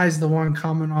younger guy's the one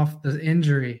coming off the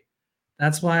injury.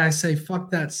 That's why I say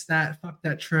fuck that stat, fuck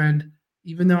that trend.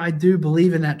 Even though I do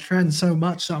believe in that trend so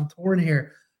much, so I'm torn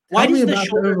here. Why Tell me does the about the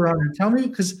shoulder? over under. Tell me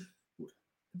because at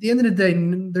the end of the day,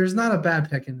 there's not a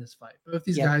bad pick in this fight. Both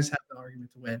these Yep. guys have the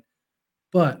argument to win.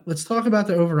 But let's talk about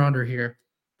the over under here.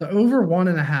 The over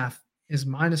 1.5 is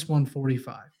minus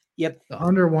 145. Yep. The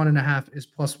under 1.5 is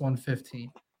plus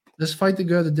 115. This fight to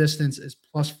go the distance is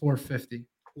plus 450.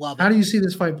 Love How it. do you see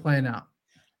this fight playing out?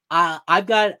 I've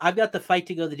got the fight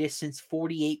to go the distance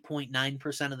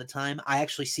 48.9% of the time. I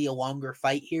actually see a longer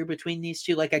fight here between these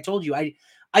two. Like I told you,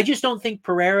 I just don't think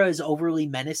Pereira is overly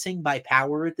menacing by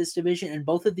power at this division, and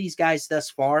both of these guys thus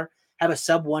far have a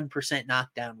sub 1%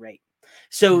 knockdown rate.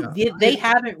 So Yeah, they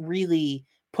haven't really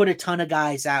put a ton of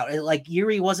guys out. Like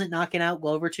Yuri wasn't knocking out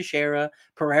Glover Teixeira,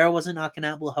 Pereira wasn't knocking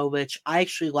out Blachowicz. I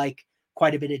actually like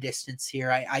quite a bit of distance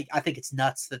here. I think it's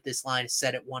nuts that this line is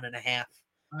set at 1.5.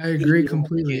 I Giving agree you a little bit of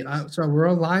completely. juice. So we're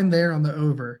aligned there on the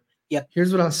over. Yep.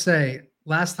 Here's what I'll say.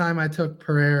 Last time I took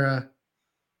Pereira,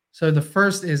 so the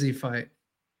first Izzy fight,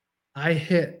 I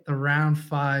hit the round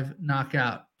 5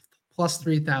 knockout plus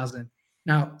 3,000.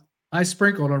 Now, I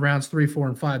sprinkled on rounds 3, 4,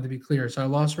 and 5 to be clear. So I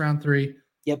lost round 3,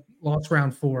 Yep. lost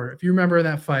round 4. If you remember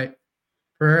that fight,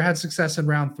 Pereira had success in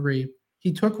round 3.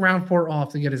 He took round 4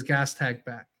 off to get his gas tag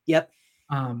back. Yep.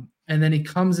 And then he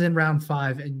comes in round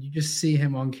 5, and you just see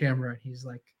him on camera. He's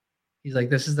like,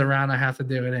 this is the round I have to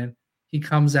do it in. He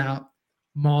comes out,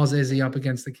 mauls Izzy up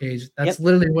against the cage. That's Yep.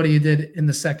 literally what he did in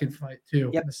the second fight too,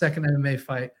 Yep. the second MMA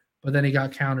fight. But then he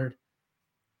got countered.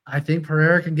 I think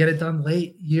Pereira can get it done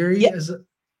late. Yep.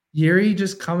 Yuri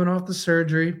just coming off the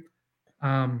surgery.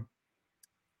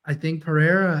 I think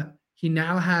Pereira, he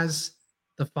now has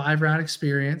the 5-round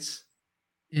experience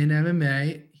in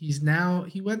MMA.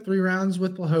 He went 3 rounds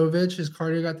with Blachowicz. His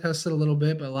cardio got tested a little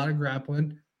bit, but a lot of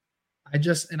grappling.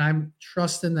 I'm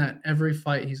trusting that every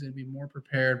fight he's going to be more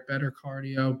prepared, better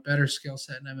cardio, better skill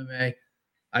set in MMA.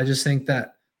 I just think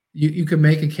that you could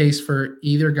make a case for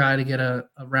either guy to get a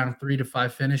round 3 to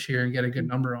 5 finish here and get a good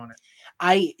number on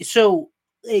it. So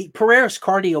Pereira's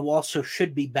cardio also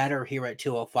should be better here at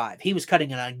 205. He was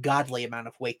cutting an ungodly amount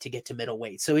of weight to get to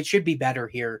middleweight, so it should be better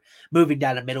here moving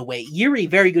down to middleweight. Yuri,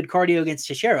 very good cardio against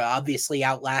Teixeira, obviously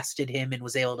outlasted him and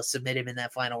was able to submit him in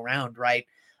that final round, right?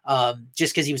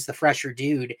 Just because he was the fresher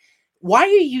dude. Why are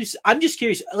you? I'm just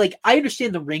curious. Like, I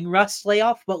understand the ring rust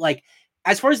layoff, but like,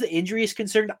 as far as the injury is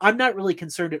concerned, I'm not really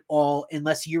concerned at all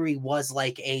unless Yuri was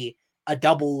like a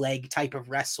double leg type of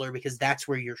wrestler, because that's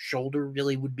where your shoulder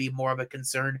really would be more of a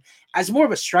concern. As more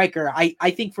of a striker,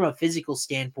 I think from a physical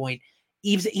standpoint,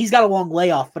 he's got a long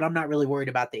layoff, but I'm not really worried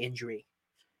about the injury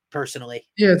personally.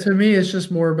 Yeah, to me, it's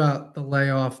just more about the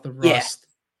layoff, the Yeah. rust.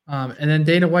 And then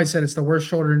Dana White said it's the worst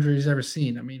shoulder injury he's ever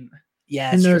seen. I mean,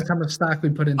 Yeah, who it's true. knows how much stock we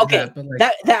put into Okay, that? But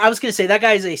like, that I was gonna say that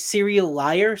guy is a serial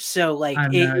liar. So like, I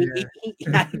know,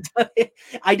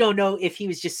 I don't know if he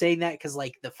was just saying that because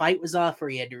like the fight was off or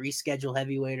he had to reschedule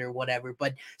heavyweight or whatever.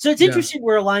 But so it's yeah, interesting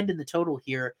we're aligned in the total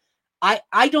here. I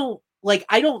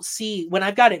don't see when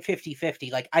I've got it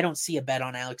 50-50, like I don't see a bet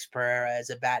on Alex Pereira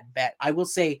as a bad bet. I will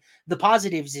say the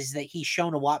positives is that he's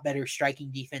shown a lot better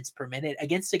striking defense per minute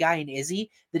against a guy in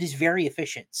Izzy that is very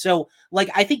efficient. So like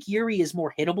I think Yuri is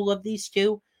more hittable of these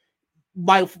two.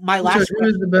 My So last who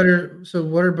is the better? So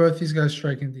what are both these guys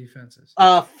striking defenses?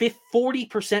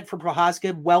 40% for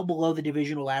Procházka, well below the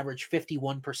divisional average,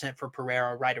 51% for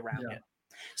Pereira, right around Yeah. it.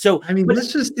 So, I mean, but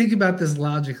let's just think about this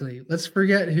logically. Let's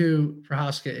forget who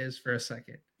Procházka is for a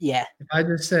second. yeah, If I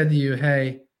just said to you,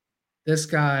 "Hey, this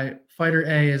guy, fighter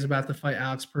A, is about to fight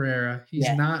Alex Pereira. yeah.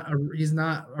 He's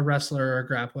not a wrestler or a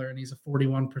grappler, and he's a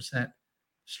 41%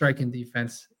 striking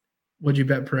defense. Would you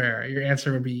bet Pereira?" Your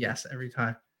answer would be yes every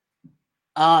time.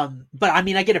 But I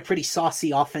mean, I get a pretty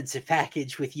saucy offensive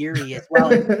package with Yuri as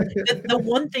well. And the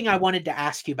one thing I wanted to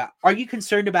ask you about, are you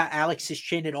concerned about Alex's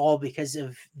chin at all because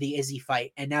of the Izzy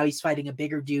fight? And now he's fighting a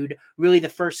bigger dude, really the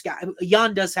first guy.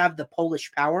 Jan does have the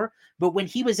Polish power, but when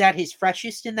he was at his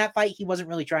freshest in that fight, he wasn't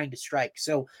really trying to strike.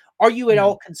 So are you at Yeah.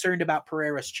 all concerned about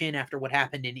Pereira's chin after what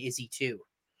happened in Izzy too?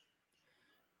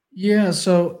 Yeah,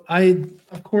 so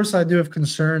of course I do have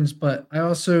concerns, but I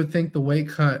also think the weight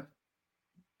cut.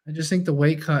 I just think the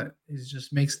weight cut is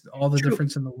just makes all the True,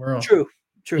 difference in the world, true,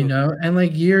 you true. know. And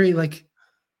like Yuri, like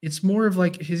it's more of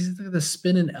like his the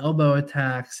spin and elbow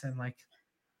attacks, and like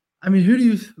I mean, who do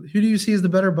you see as the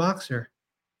better boxer?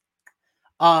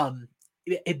 Better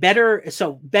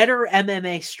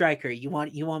MMA striker. You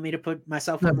want me to put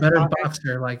myself No, on the better spot?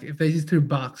 boxer. Like if these two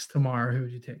box tomorrow, who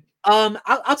would you take?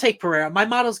 I'll take Pereira. My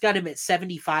model's got him at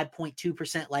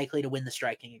 75.2% likely to win the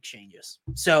striking exchanges.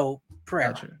 So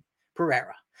Pereira. Gotcha.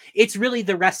 Pereira. It's really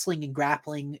the wrestling and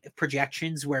grappling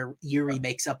projections where Yuri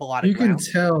makes up a lot of You can ground.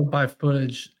 tell by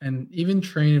footage and even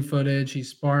training footage. He's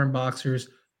sparring boxers.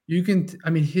 I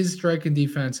mean, his striking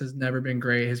defense has never been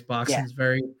great. His Yeah, boxing's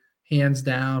very hands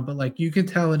down, but like you can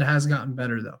tell it has gotten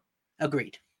better though.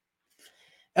 agreed.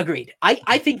 Agreed.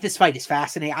 I think this fight is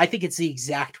fascinating. I think it's the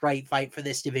exact right fight for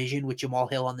this division with Jamal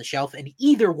Hill on the shelf, and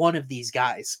either one of these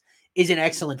guys is an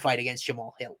excellent fight against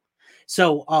Jamal Hill.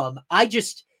 So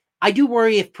I do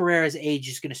worry if Pereira's age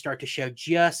is going to start to show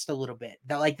just a little bit.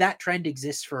 That trend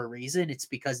exists for a reason. It's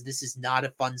because this is not a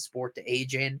fun sport to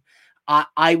age in.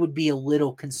 I would be a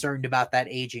little concerned about that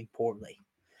aging poorly.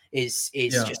 Is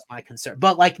Yeah. just my concern.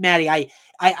 But like Maddie,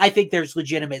 I think there's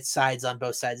legitimate sides on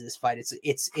both sides of this fight.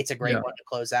 It's a great Yeah. one to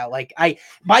close out.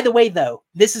 By the way, though,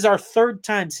 this is our third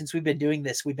time since we've been doing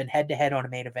this. We've been head to head on a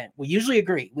main event. We usually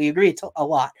agree. We agree a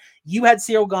lot. You had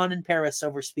Cyril Gahn in Paris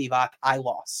over Spivak. I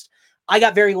lost. I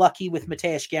got very lucky with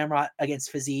Mateusz Gamrot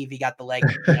against Fiziev. He got the leg,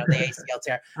 the ACL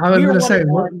tear. I was We're gonna one say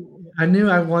and one. I knew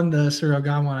I won the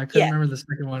Surrogan one. I couldn't Yeah, remember the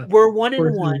second one. Of we're one and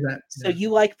course, it one. was that. So Yeah. you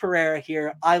like Pereira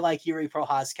here. I like Yuri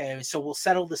Procházka. So we'll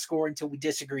settle the score until we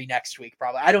disagree next week.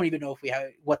 Probably. I don't even know if we have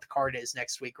what the card is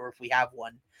next week or if we have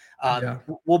one. Yeah.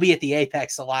 We'll be at the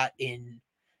Apex a lot in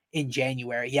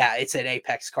January. Yeah, it's an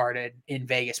Apex card in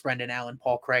Vegas. Brendan Allen,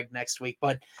 Paul Craig next week.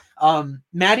 But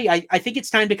Maddie, I think it's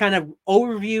time to kind of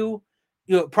overview.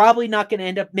 Probably not going to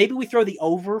end up. Maybe we throw the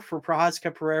over for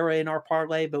Procházka Pereira in our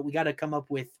parlay, but we got to come up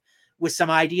with some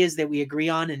ideas that we agree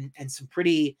on and some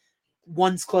pretty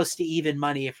ones close to even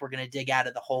money if we're going to dig out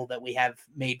of the hole that we have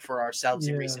made for ourselves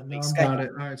in Yeah, recent no, weeks. I've Okay. got it.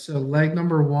 All right, so leg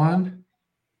number one,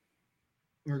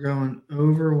 we're going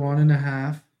over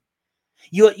 1.5.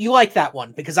 You like that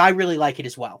one because I really like it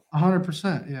as well.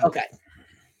 100%, yeah. Okay.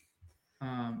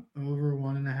 Over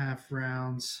 1.5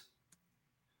 rounds.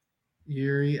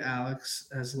 Yuri Alex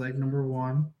as leg number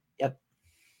one. Yep.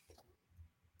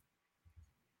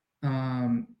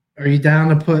 Are you down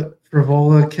to put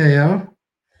Frivola KO?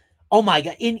 Oh my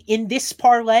god! In this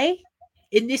parlay,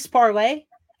 I think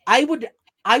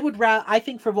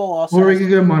Frivola also. Or we could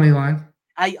go money line.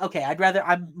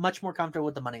 I'm much more comfortable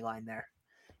with the money line there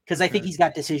because I think Okay. he's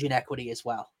got decision equity as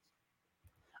well.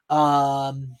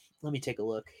 Let me take a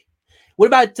look. What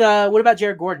about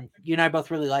Jared Gordon? You and I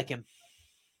both really like him.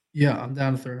 Yeah, I'm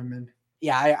down to throw him in.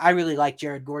 Yeah, I really like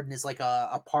Jared Gordon as like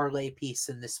a parlay piece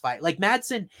in this fight. Like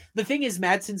Madsen, the thing is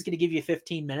Madsen's going to give you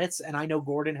 15 minutes, and I know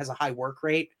Gordon has a high work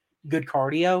rate, good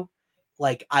cardio.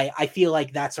 Like I feel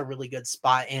like that's a really good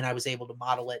spot, and I was able to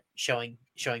model it, showing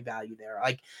value there.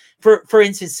 Like for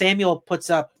instance, Samuel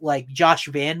puts up like Josh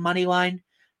Van money line.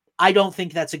 I don't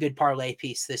think that's a good parlay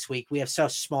piece this week. We have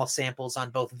such small samples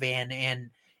on both Van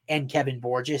and Kevin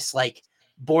Borges. Like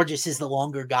Borges is the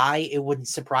longer guy. It wouldn't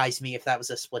surprise me if that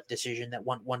was a split decision that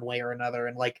went one way or another.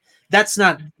 And like that's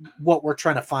not what we're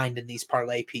trying to find in these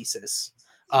parlay pieces.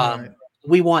 Right.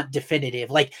 We want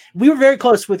definitive. Like we were very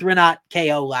close with Renat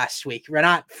KO last week.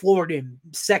 Renat floored him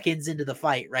seconds into the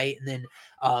fight, right? And then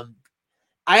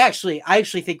I actually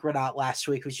think Renat last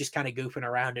week was just kind of goofing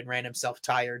around and ran himself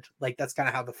tired. Like that's kind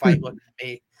of how the fight looked to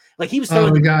me. Like he was Oh,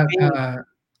 throwing we the got.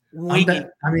 winging.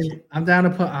 I'm down to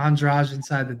put Andrade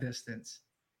inside the distance.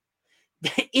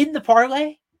 In the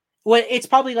parlay. Well, it's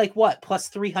probably like what plus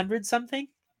 300 something.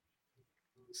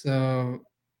 So,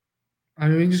 I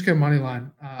mean, we can just go money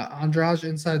line. Andrade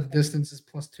inside the distance is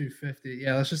plus 250.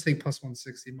 Yeah, let's just take plus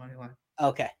 160 money line.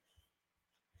 Okay.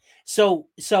 So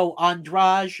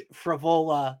Andrade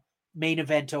Frivola main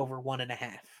event over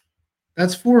 1.5.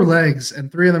 That's 4 legs,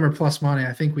 and 3 of them are plus money.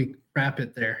 I think we wrap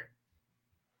it there.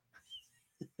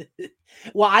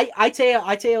 Well, I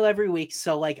tail every week,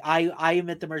 so like I am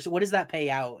at the mercy. What does that pay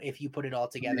out if you put it all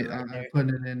together? Yeah, Right I'm there?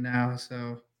 putting it in now.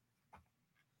 So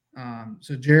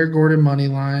Jared Gordon money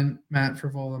line, Matt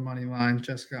Frivola money line,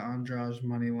 Jessica Andrade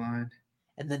money line,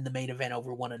 and then the main event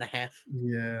over 1.5.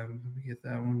 Yeah, let me get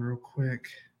that one real quick.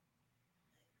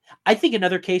 I think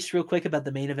another case, real quick, about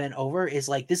the main event over is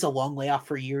like this is a long layoff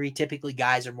for Yuri. Typically,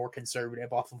 guys are more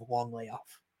conservative off of a long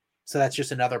layoff. So that's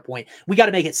just another point. We got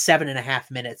to make it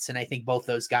 7.5 minutes, and I think both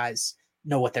those guys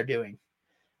know what they're doing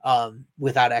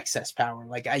without excess power.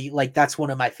 Like that's one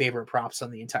of my favorite props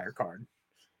on the entire card.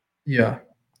 Yeah.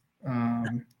 All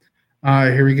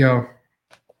right, here we go.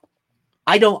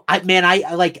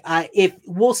 If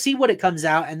we'll see what it comes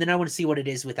out, and then I want to see what it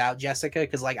is without Jessica,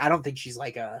 because like I don't think she's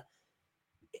like a.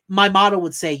 My model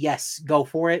would say yes, go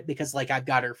for it because like I've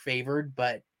got her favored,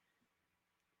 but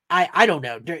I don't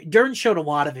know. Dern showed a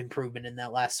lot of improvement in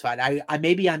that last fight. I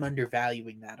maybe I'm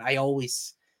undervaluing that. I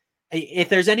always, if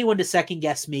there's anyone to second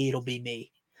guess me, it'll be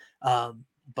me.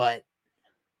 But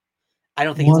I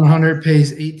don't think 100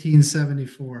 pays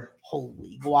 1874.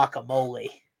 Holy guacamole!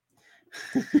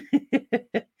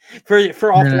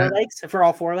 for all four legs. For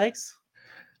all 4 legs.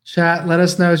 Chat, let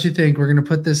us know what you think. We're gonna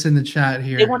put this in the chat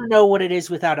here. They want to know what it is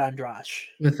without Andrade.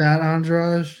 Without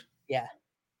Andrade? Yeah.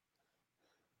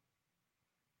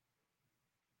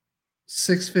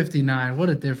 659. What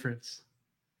a difference.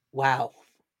 Wow.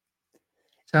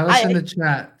 Tell us in the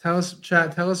chat. Tell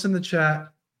us in the chat.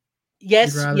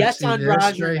 Yes,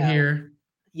 Andrade right no. here.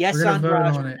 Yes, we're gonna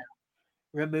vote on it.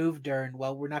 Remove Dern.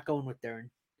 Well, we're not going with Dern.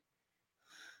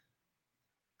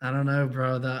 I don't know,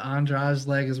 bro. The Andrade's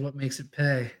leg is what makes it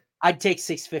pay. I'd take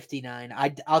 659.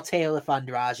 I'll tail if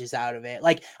Andrade is out of it.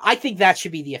 Like I think that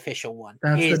should be the official one.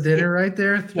 That's the dinner right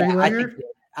there. 3-legger.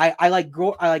 I like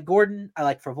Gordon. I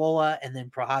like Frivola, and then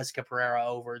Procházka Pereira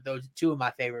over. Those 2 of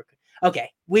my favorite.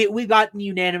 Okay, we got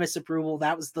unanimous approval.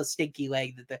 That was the stinky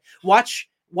leg that the watch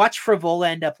Frivola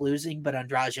end up losing, but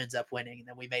Andrade ends up winning, and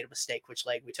then we made a mistake which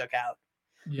leg we took out.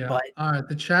 Yeah. But, all right.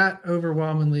 The chat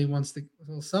overwhelmingly wants to.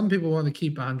 Well, some people want to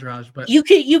keep Andrade, but you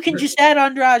can just add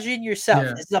Andrade in yourself.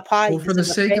 Yeah. This is a pie. Well, for the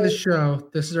sake of the show,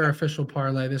 this is our official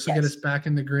parlay. This will get us back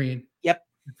in the green. Yep.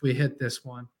 If we hit this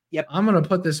one. Yep. I'm gonna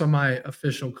put this on my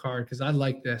official card because I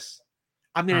like this.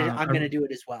 I'm gonna do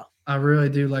it as well. I really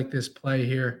do like this play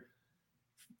here.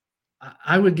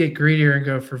 I would get greedier and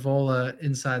go for Frivola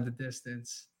inside the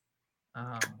distance.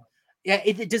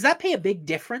 Does that pay a big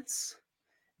difference?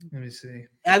 Let me see.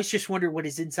 I was just wondering what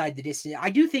is inside the distance.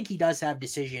 I do think he does have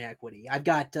decision equity. I've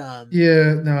got.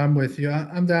 Yeah, no, I'm with you.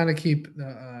 I'm down to keep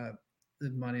the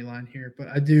money line here, but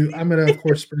I'm gonna of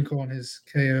course sprinkle on his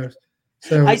KOs.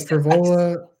 So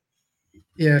Frivola,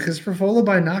 yeah, because Frivola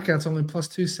by knockout's only plus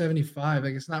 275.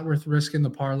 Like it's not worth risking the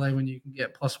parlay when you can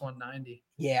get plus 190.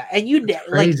 Yeah, and that's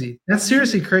crazy. That's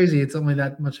seriously crazy. It's only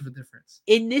that much of a difference.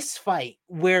 In this fight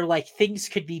where like things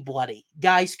could be bloody,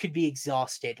 guys could be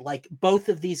exhausted. Like both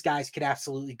of these guys could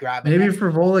absolutely grab it. Maybe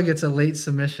Frivola gets a late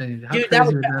submission. How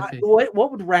crazy would that be?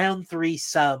 What would round 3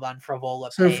 sub on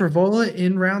Frivola pay? So Frivola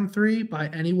in round 3 by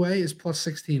any way is plus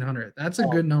 1600. That's a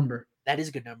good number. That is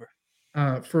a good number.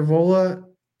 Frivola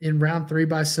in round 3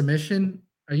 by submission.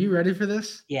 Are you ready for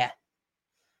this? Yeah.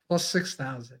 Plus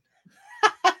 6,000.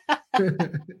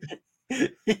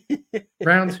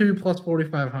 Round 2 plus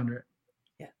 4,500.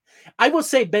 Yeah. I will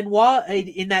say Benoit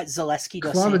in that Zaleski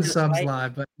dos Club and Santos subs fight.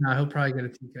 live, but no, he'll probably get a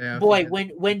TKO. Boy,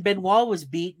 when Benoit was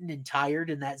beaten and tired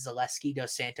in that Zaleski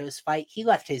dos Santos fight, he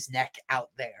left his neck out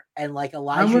there, and like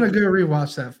Elijah. I'm gonna go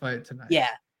rewatch that fight tonight. Yeah,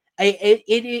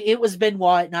 it was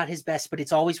Benoit, not his best, but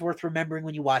it's always worth remembering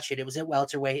when you watch it. It was at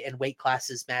welterweight, and weight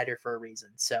classes matter for a reason.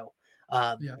 So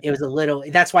it was a little.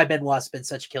 That's why Benoit's been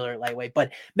such a killer at lightweight.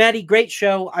 But Maddie, great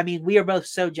show. I mean, we are both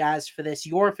so jazzed for this.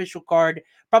 Your official card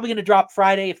probably going to drop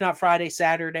Friday, if not Friday,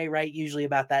 Saturday, right? Usually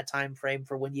about that time frame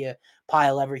for when you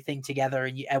pile everything together,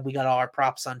 and we got all our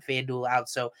props on FanDuel out.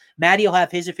 So Maddie will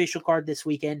have his official card this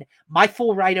weekend. My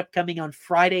full write-up coming on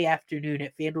Friday afternoon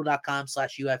at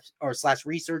FanDuel.com/UFC or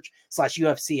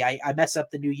 /research/UFC. I mess up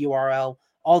the new URL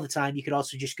all the time. You could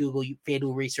also just Google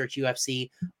FanDuel Research UFC.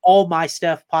 All my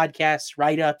stuff, podcasts,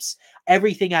 write-ups,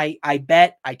 everything I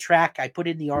bet, I track, I put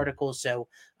in the article. So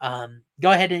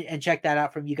go ahead and check that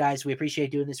out from you guys. We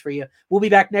appreciate doing this for you. We'll be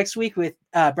back next week with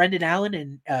Brendan Allen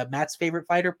and Matt's favorite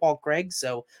fighter, Paul Craig.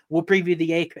 So we'll preview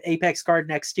the Apex card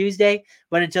next Tuesday.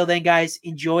 But until then, guys,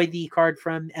 enjoy the card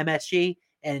from MSG,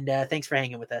 and thanks for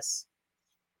hanging with us.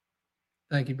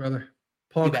 Thank you, brother.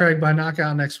 Paul Craig by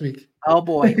knockout next week. Oh,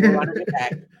 boy. We're running it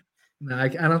back. No, I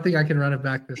don't think I can run it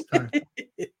back this time.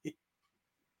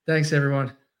 Thanks,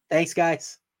 everyone. Thanks,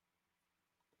 guys.